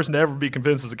hardest person to ever be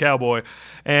convinced as a cowboy.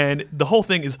 And the whole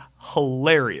thing is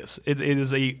hilarious. It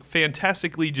is a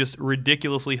fantastically, just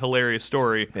ridiculously hilarious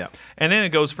story. Yeah. And then it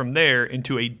goes from there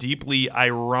into a deeply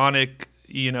ironic,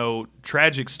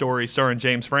 tragic story starring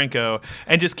James Franco,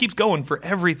 and just keeps going for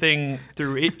everything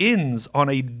through. It ends on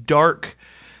a dark,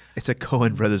 It's a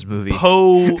Coen Brothers movie.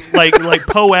 like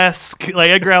Poe-esque, like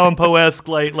Edgar Allan Poe-esque,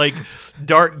 like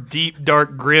dark, deep,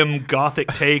 dark, grim, gothic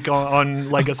take on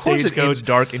like a Of course stagecoach. it's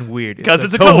dark and weird. Because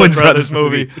it's a Coen Brothers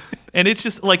movie. And it's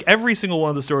just like every single one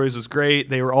of the stories was great.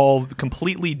 They were all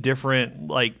completely different,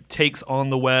 like takes on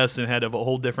the West, and had a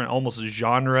whole different, almost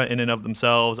genre in and of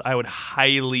themselves. I would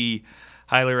highly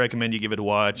recommend you give it a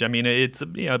watch. I mean, it's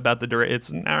about it's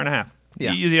an hour and a half.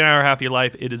 Yeah. Easy an hour and a half of your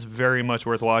life. It is very much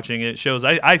worth watching. It shows.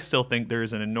 I still think there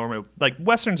is an enormous, like,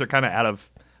 Westerns are kind of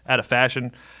out of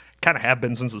fashion. Kind of have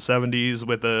been since the 70s,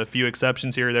 with a few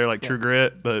exceptions here or there, like True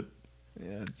Grit, but.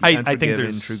 Yeah, I think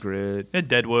there's True Grit.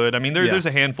 Deadwood. I mean, there's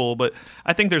a handful, but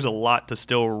I think there's a lot to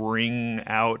still wring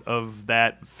out of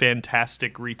that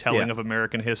fantastic retelling of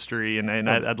American history, and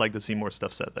I'd like to see more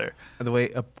stuff set there. By the way,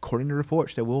 according to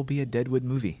reports, there will be a Deadwood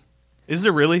movie. Is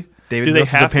there really? David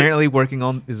Mills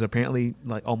is apparently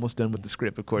like almost done with the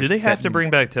script. Of course. Do they have to bring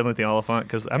back Timothy Olyphant?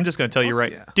 Because I'm just going to tell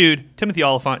you dude, Timothy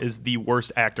Olyphant is the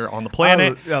worst actor on the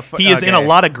planet. He is in a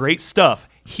lot of great stuff.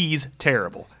 He's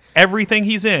terrible. Everything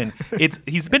he's in,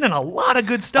 he's been in a lot of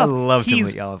good stuff. I love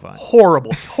He's Timothy Olyphant.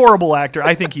 Horrible actor.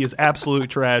 I think he is absolute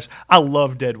trash. I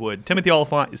love Deadwood. Timothy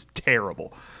Olyphant is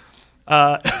terrible.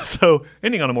 So,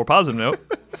 ending on a more positive note,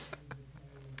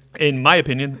 in my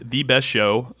opinion, the best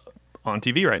show on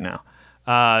TV right now.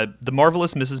 The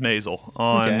Marvelous Mrs. Maisel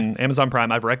on Amazon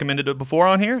Prime. I've recommended it before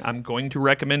on here. I'm going to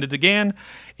recommend it again.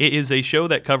 It is a show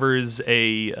that covers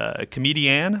a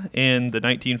comedian in the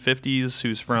 1950s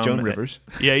who's from Joan Rivers.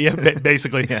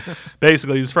 Basically.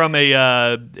 Basically, he's from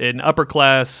an upper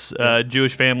class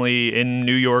Jewish family in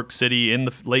New York City in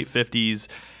the late 50s.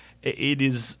 It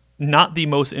is not the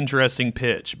most interesting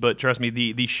pitch, but trust me,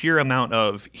 the sheer amount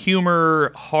of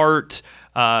humor, heart,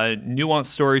 nuanced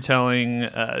storytelling,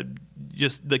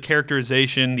 just the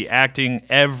characterization, the acting,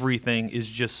 everything is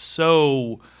just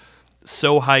so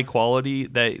high quality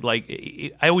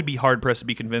that I would be hard pressed to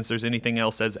be convinced there's anything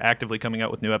else that's actively coming out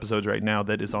with new episodes right now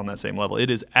that is on that same level. It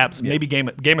is maybe Game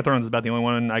of Thrones is about the only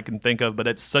one I can think of, but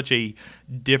it's such a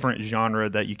different genre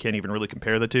that you can't even really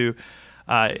compare the two.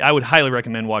 I would highly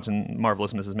recommend watching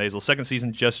Marvelous Mrs. Maisel. Second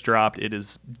season just dropped. It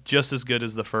is just as good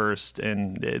as the first,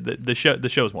 and the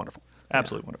show is wonderful,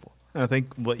 absolutely wonderful. I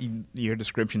think your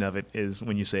description of it is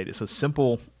when you say it's a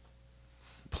simple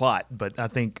plot, but I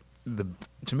think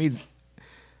to me,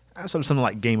 sort of something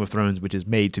like Game of Thrones, which is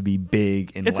made to be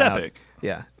big and it's loud. epic.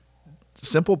 Yeah,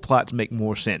 simple plots make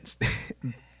more sense.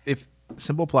 If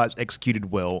simple plots executed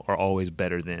well are always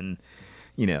better than,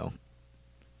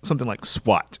 something like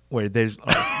SWAT, where there's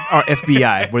or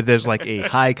FBI, where there's like a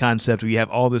high concept where you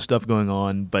have all this stuff going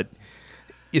on, but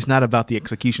it's not about the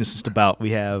execution. It's just about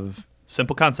we have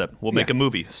simple concept. We'll make a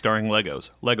movie starring Legos.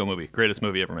 Lego movie, greatest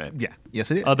movie ever made. Yeah, yes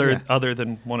it is. Other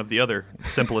than one of the other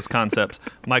simplest concepts,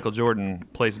 Michael Jordan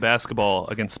plays basketball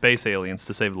against space aliens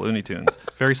to save the Looney Tunes.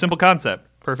 Very simple concept,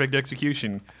 perfect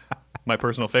execution. My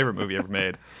personal favorite movie ever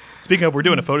made. Speaking of, we're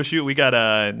doing a photo shoot. We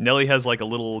got Nelly has like a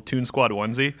little Toon Squad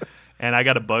onesie. And I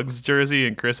got a Bugs jersey,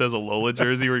 and Chris has a Lola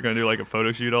jersey. We're going to do like a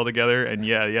photo shoot all together. And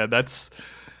yeah, that's.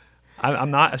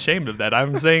 I'm not ashamed of that.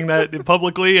 I'm saying that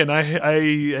publicly, and I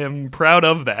am proud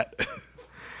of that.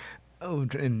 Oh,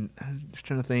 and I'm just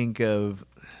trying to think of.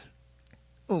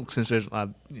 Oh, since there's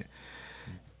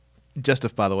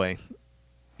Justified, by the way,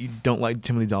 you don't like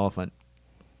Timothy Olyphant.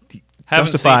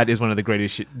 Justified is one of the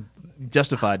greatest.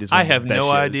 Justified is one I of the have best no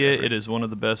shows idea. ever. It is one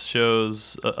of the best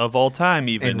shows of all time.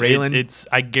 Even And Raylan, it's.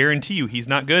 I guarantee you, he's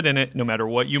not good in it. No matter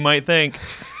what you might think,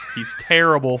 he's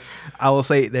terrible. I will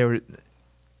say there were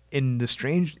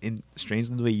strange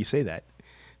the way you say that.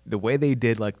 The way they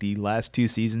did like the last two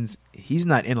seasons, he's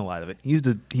not in a lot of it.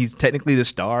 He's technically the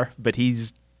star, but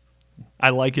he's. I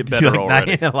like it better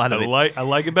already. Not in a lot of it. I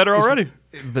like it better already.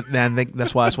 But then I think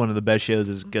that's why it's one of the best shows,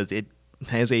 is because it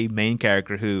has a main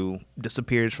character who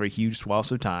disappears for huge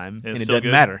swaths of time, and it doesn't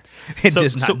matter. It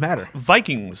does not matter.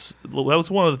 Vikings. That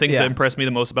was one of the things that impressed me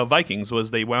the most about Vikings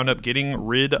was they wound up getting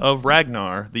rid of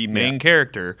Ragnar, the main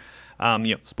character.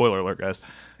 Spoiler alert, guys.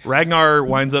 Ragnar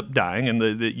winds up dying, and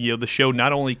the show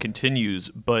not only continues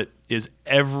but is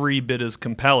every bit as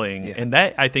compelling, and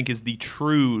that I think is the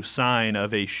true sign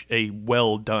of a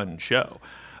well done show.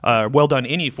 Well done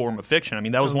any form of fiction. I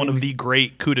mean, that was one of the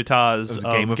great coup d'etats of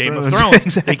Game of Thrones.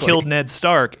 Exactly. They killed Ned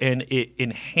Stark, and it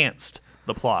enhanced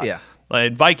the plot. Yeah.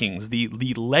 In Vikings, the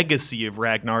legacy of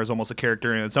Ragnar is almost a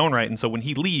character in its own right, and so when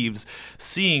he leaves,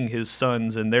 seeing his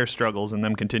sons and their struggles and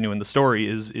them continuing the story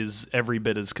is every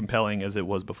bit as compelling as it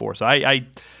was before. So I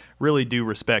really do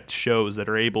respect shows that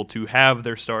are able to have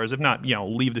their stars, if not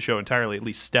leave the show entirely, at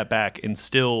least step back and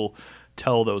still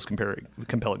tell those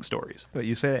compelling stories. But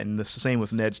you say that, and it's the same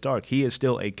with Ned Stark. He is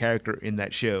still a character in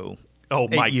that show. Oh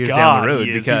my years God! down the road,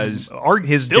 he is. because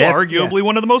he's still death, arguably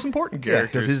one of the most important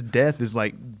characters. Because his death is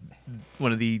like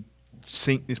one of the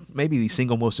maybe the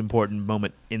single most important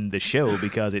moment in the show,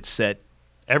 because it set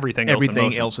everything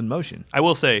else in motion. I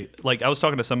will say, I was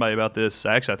talking to somebody about this.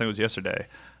 Actually, I think it was yesterday.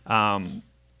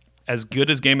 As good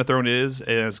as Game of Thrones is,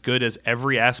 and as good as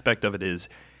every aspect of it is,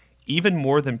 even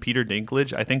more than Peter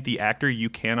Dinklage, I think the actor you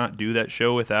cannot do that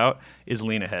show without is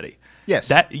Lena Headey. Yes.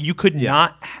 That you could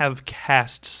not have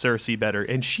cast Cersei better,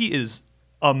 and she is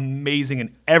amazing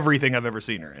in everything I've ever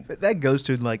seen her in. But that goes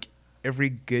to like every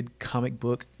good comic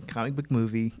book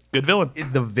movie. Good villain.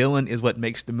 The villain is what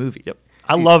makes the movie. Yep.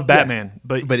 I love Batman,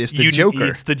 but it's the Joker.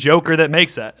 It's the Joker that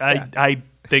makes that. I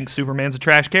think Superman's a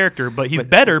trash character, but he's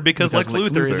better because Lex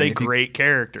Luthor is a great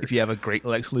character. If you have a great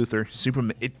Lex Luthor,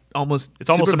 Superman, it's almost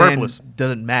Superman superfluous.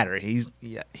 Doesn't matter. He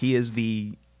is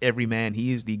the everyman.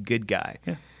 He is the good guy.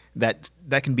 Yeah.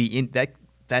 That can be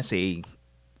that's a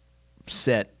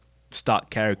set stock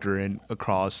character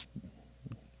across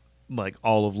like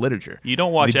all of literature. You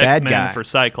don't watch X-Men for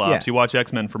Cyclops. You watch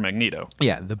X-Men for Magneto.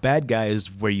 Yeah, the bad guy is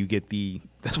where you get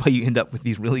that's why you end up with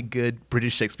these really good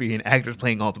British Shakespearean actors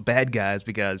playing all the bad guys,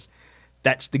 because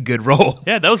that's the good role.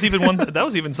 Yeah, that was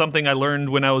even something I learned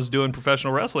when I was doing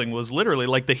professional wrestling, was literally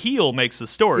like the heel makes the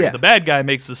story. Yeah. The bad guy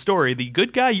makes the story. The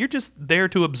good guy, you're just there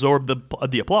to absorb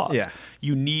the applause. Yeah.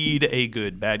 You need a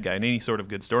good bad guy in any sort of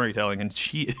good storytelling, and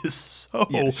she is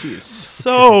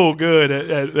so good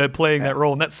at playing that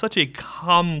role, and that's such a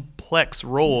complex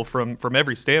role from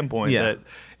every standpoint that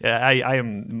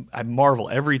I marvel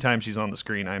every time she's on the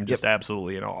screen. I'm just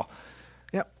absolutely in awe.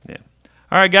 Yep. Yeah.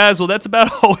 All right, guys. Well, that's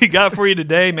about all we got for you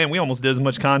today. Man, we almost did as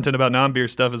much content about non-beer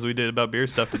stuff as we did about beer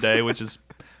stuff today, which is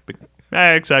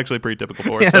it's actually pretty typical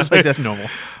for us. Yeah, that's normal.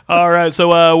 All right.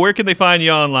 So where can they find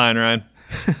you online, Ryan?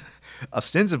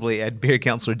 Ostensibly at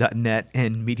beercounselor.net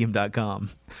and medium.com.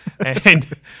 And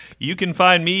you can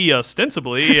find me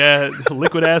ostensibly at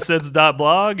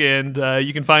liquidassets.blog, and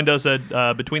you can find us at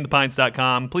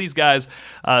betweenthepints.com. Please, guys,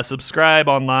 subscribe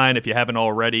online if you haven't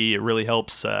already. It really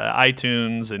helps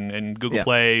iTunes and Google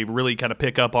Play really kind of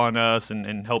pick up on us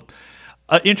and help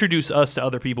introduce us to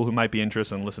other people who might be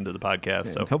interested and listen to the podcast.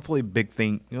 And so hopefully big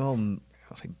thing. Well,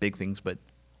 I'll say big things, but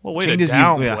way to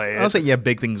downplay it. I'll say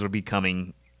big things will be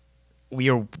coming. We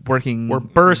are working. We're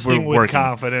bursting with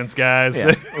confidence, guys.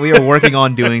 Yeah. We are working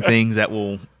on doing things that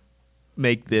will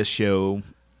make this show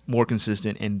more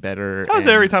consistent and better. How's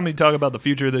every time you talk about the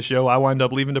future of this show, I wind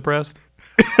up leaving depressed?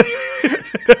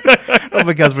 Well,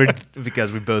 because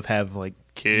we both have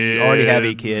kids. You already have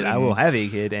a kid. I will have a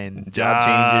kid, and job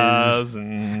changes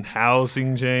and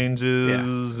housing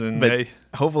changes, but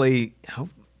hopefully.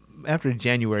 After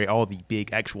January, all the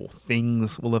big actual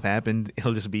things will have happened.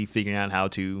 He'll just be figuring out how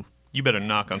to. You better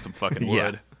knock on some fucking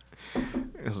wood.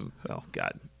 Oh,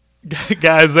 God.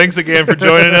 Guys, thanks again for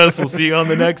joining us. We'll see you on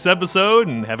the next episode,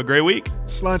 and have a great week.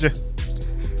 Sláinte.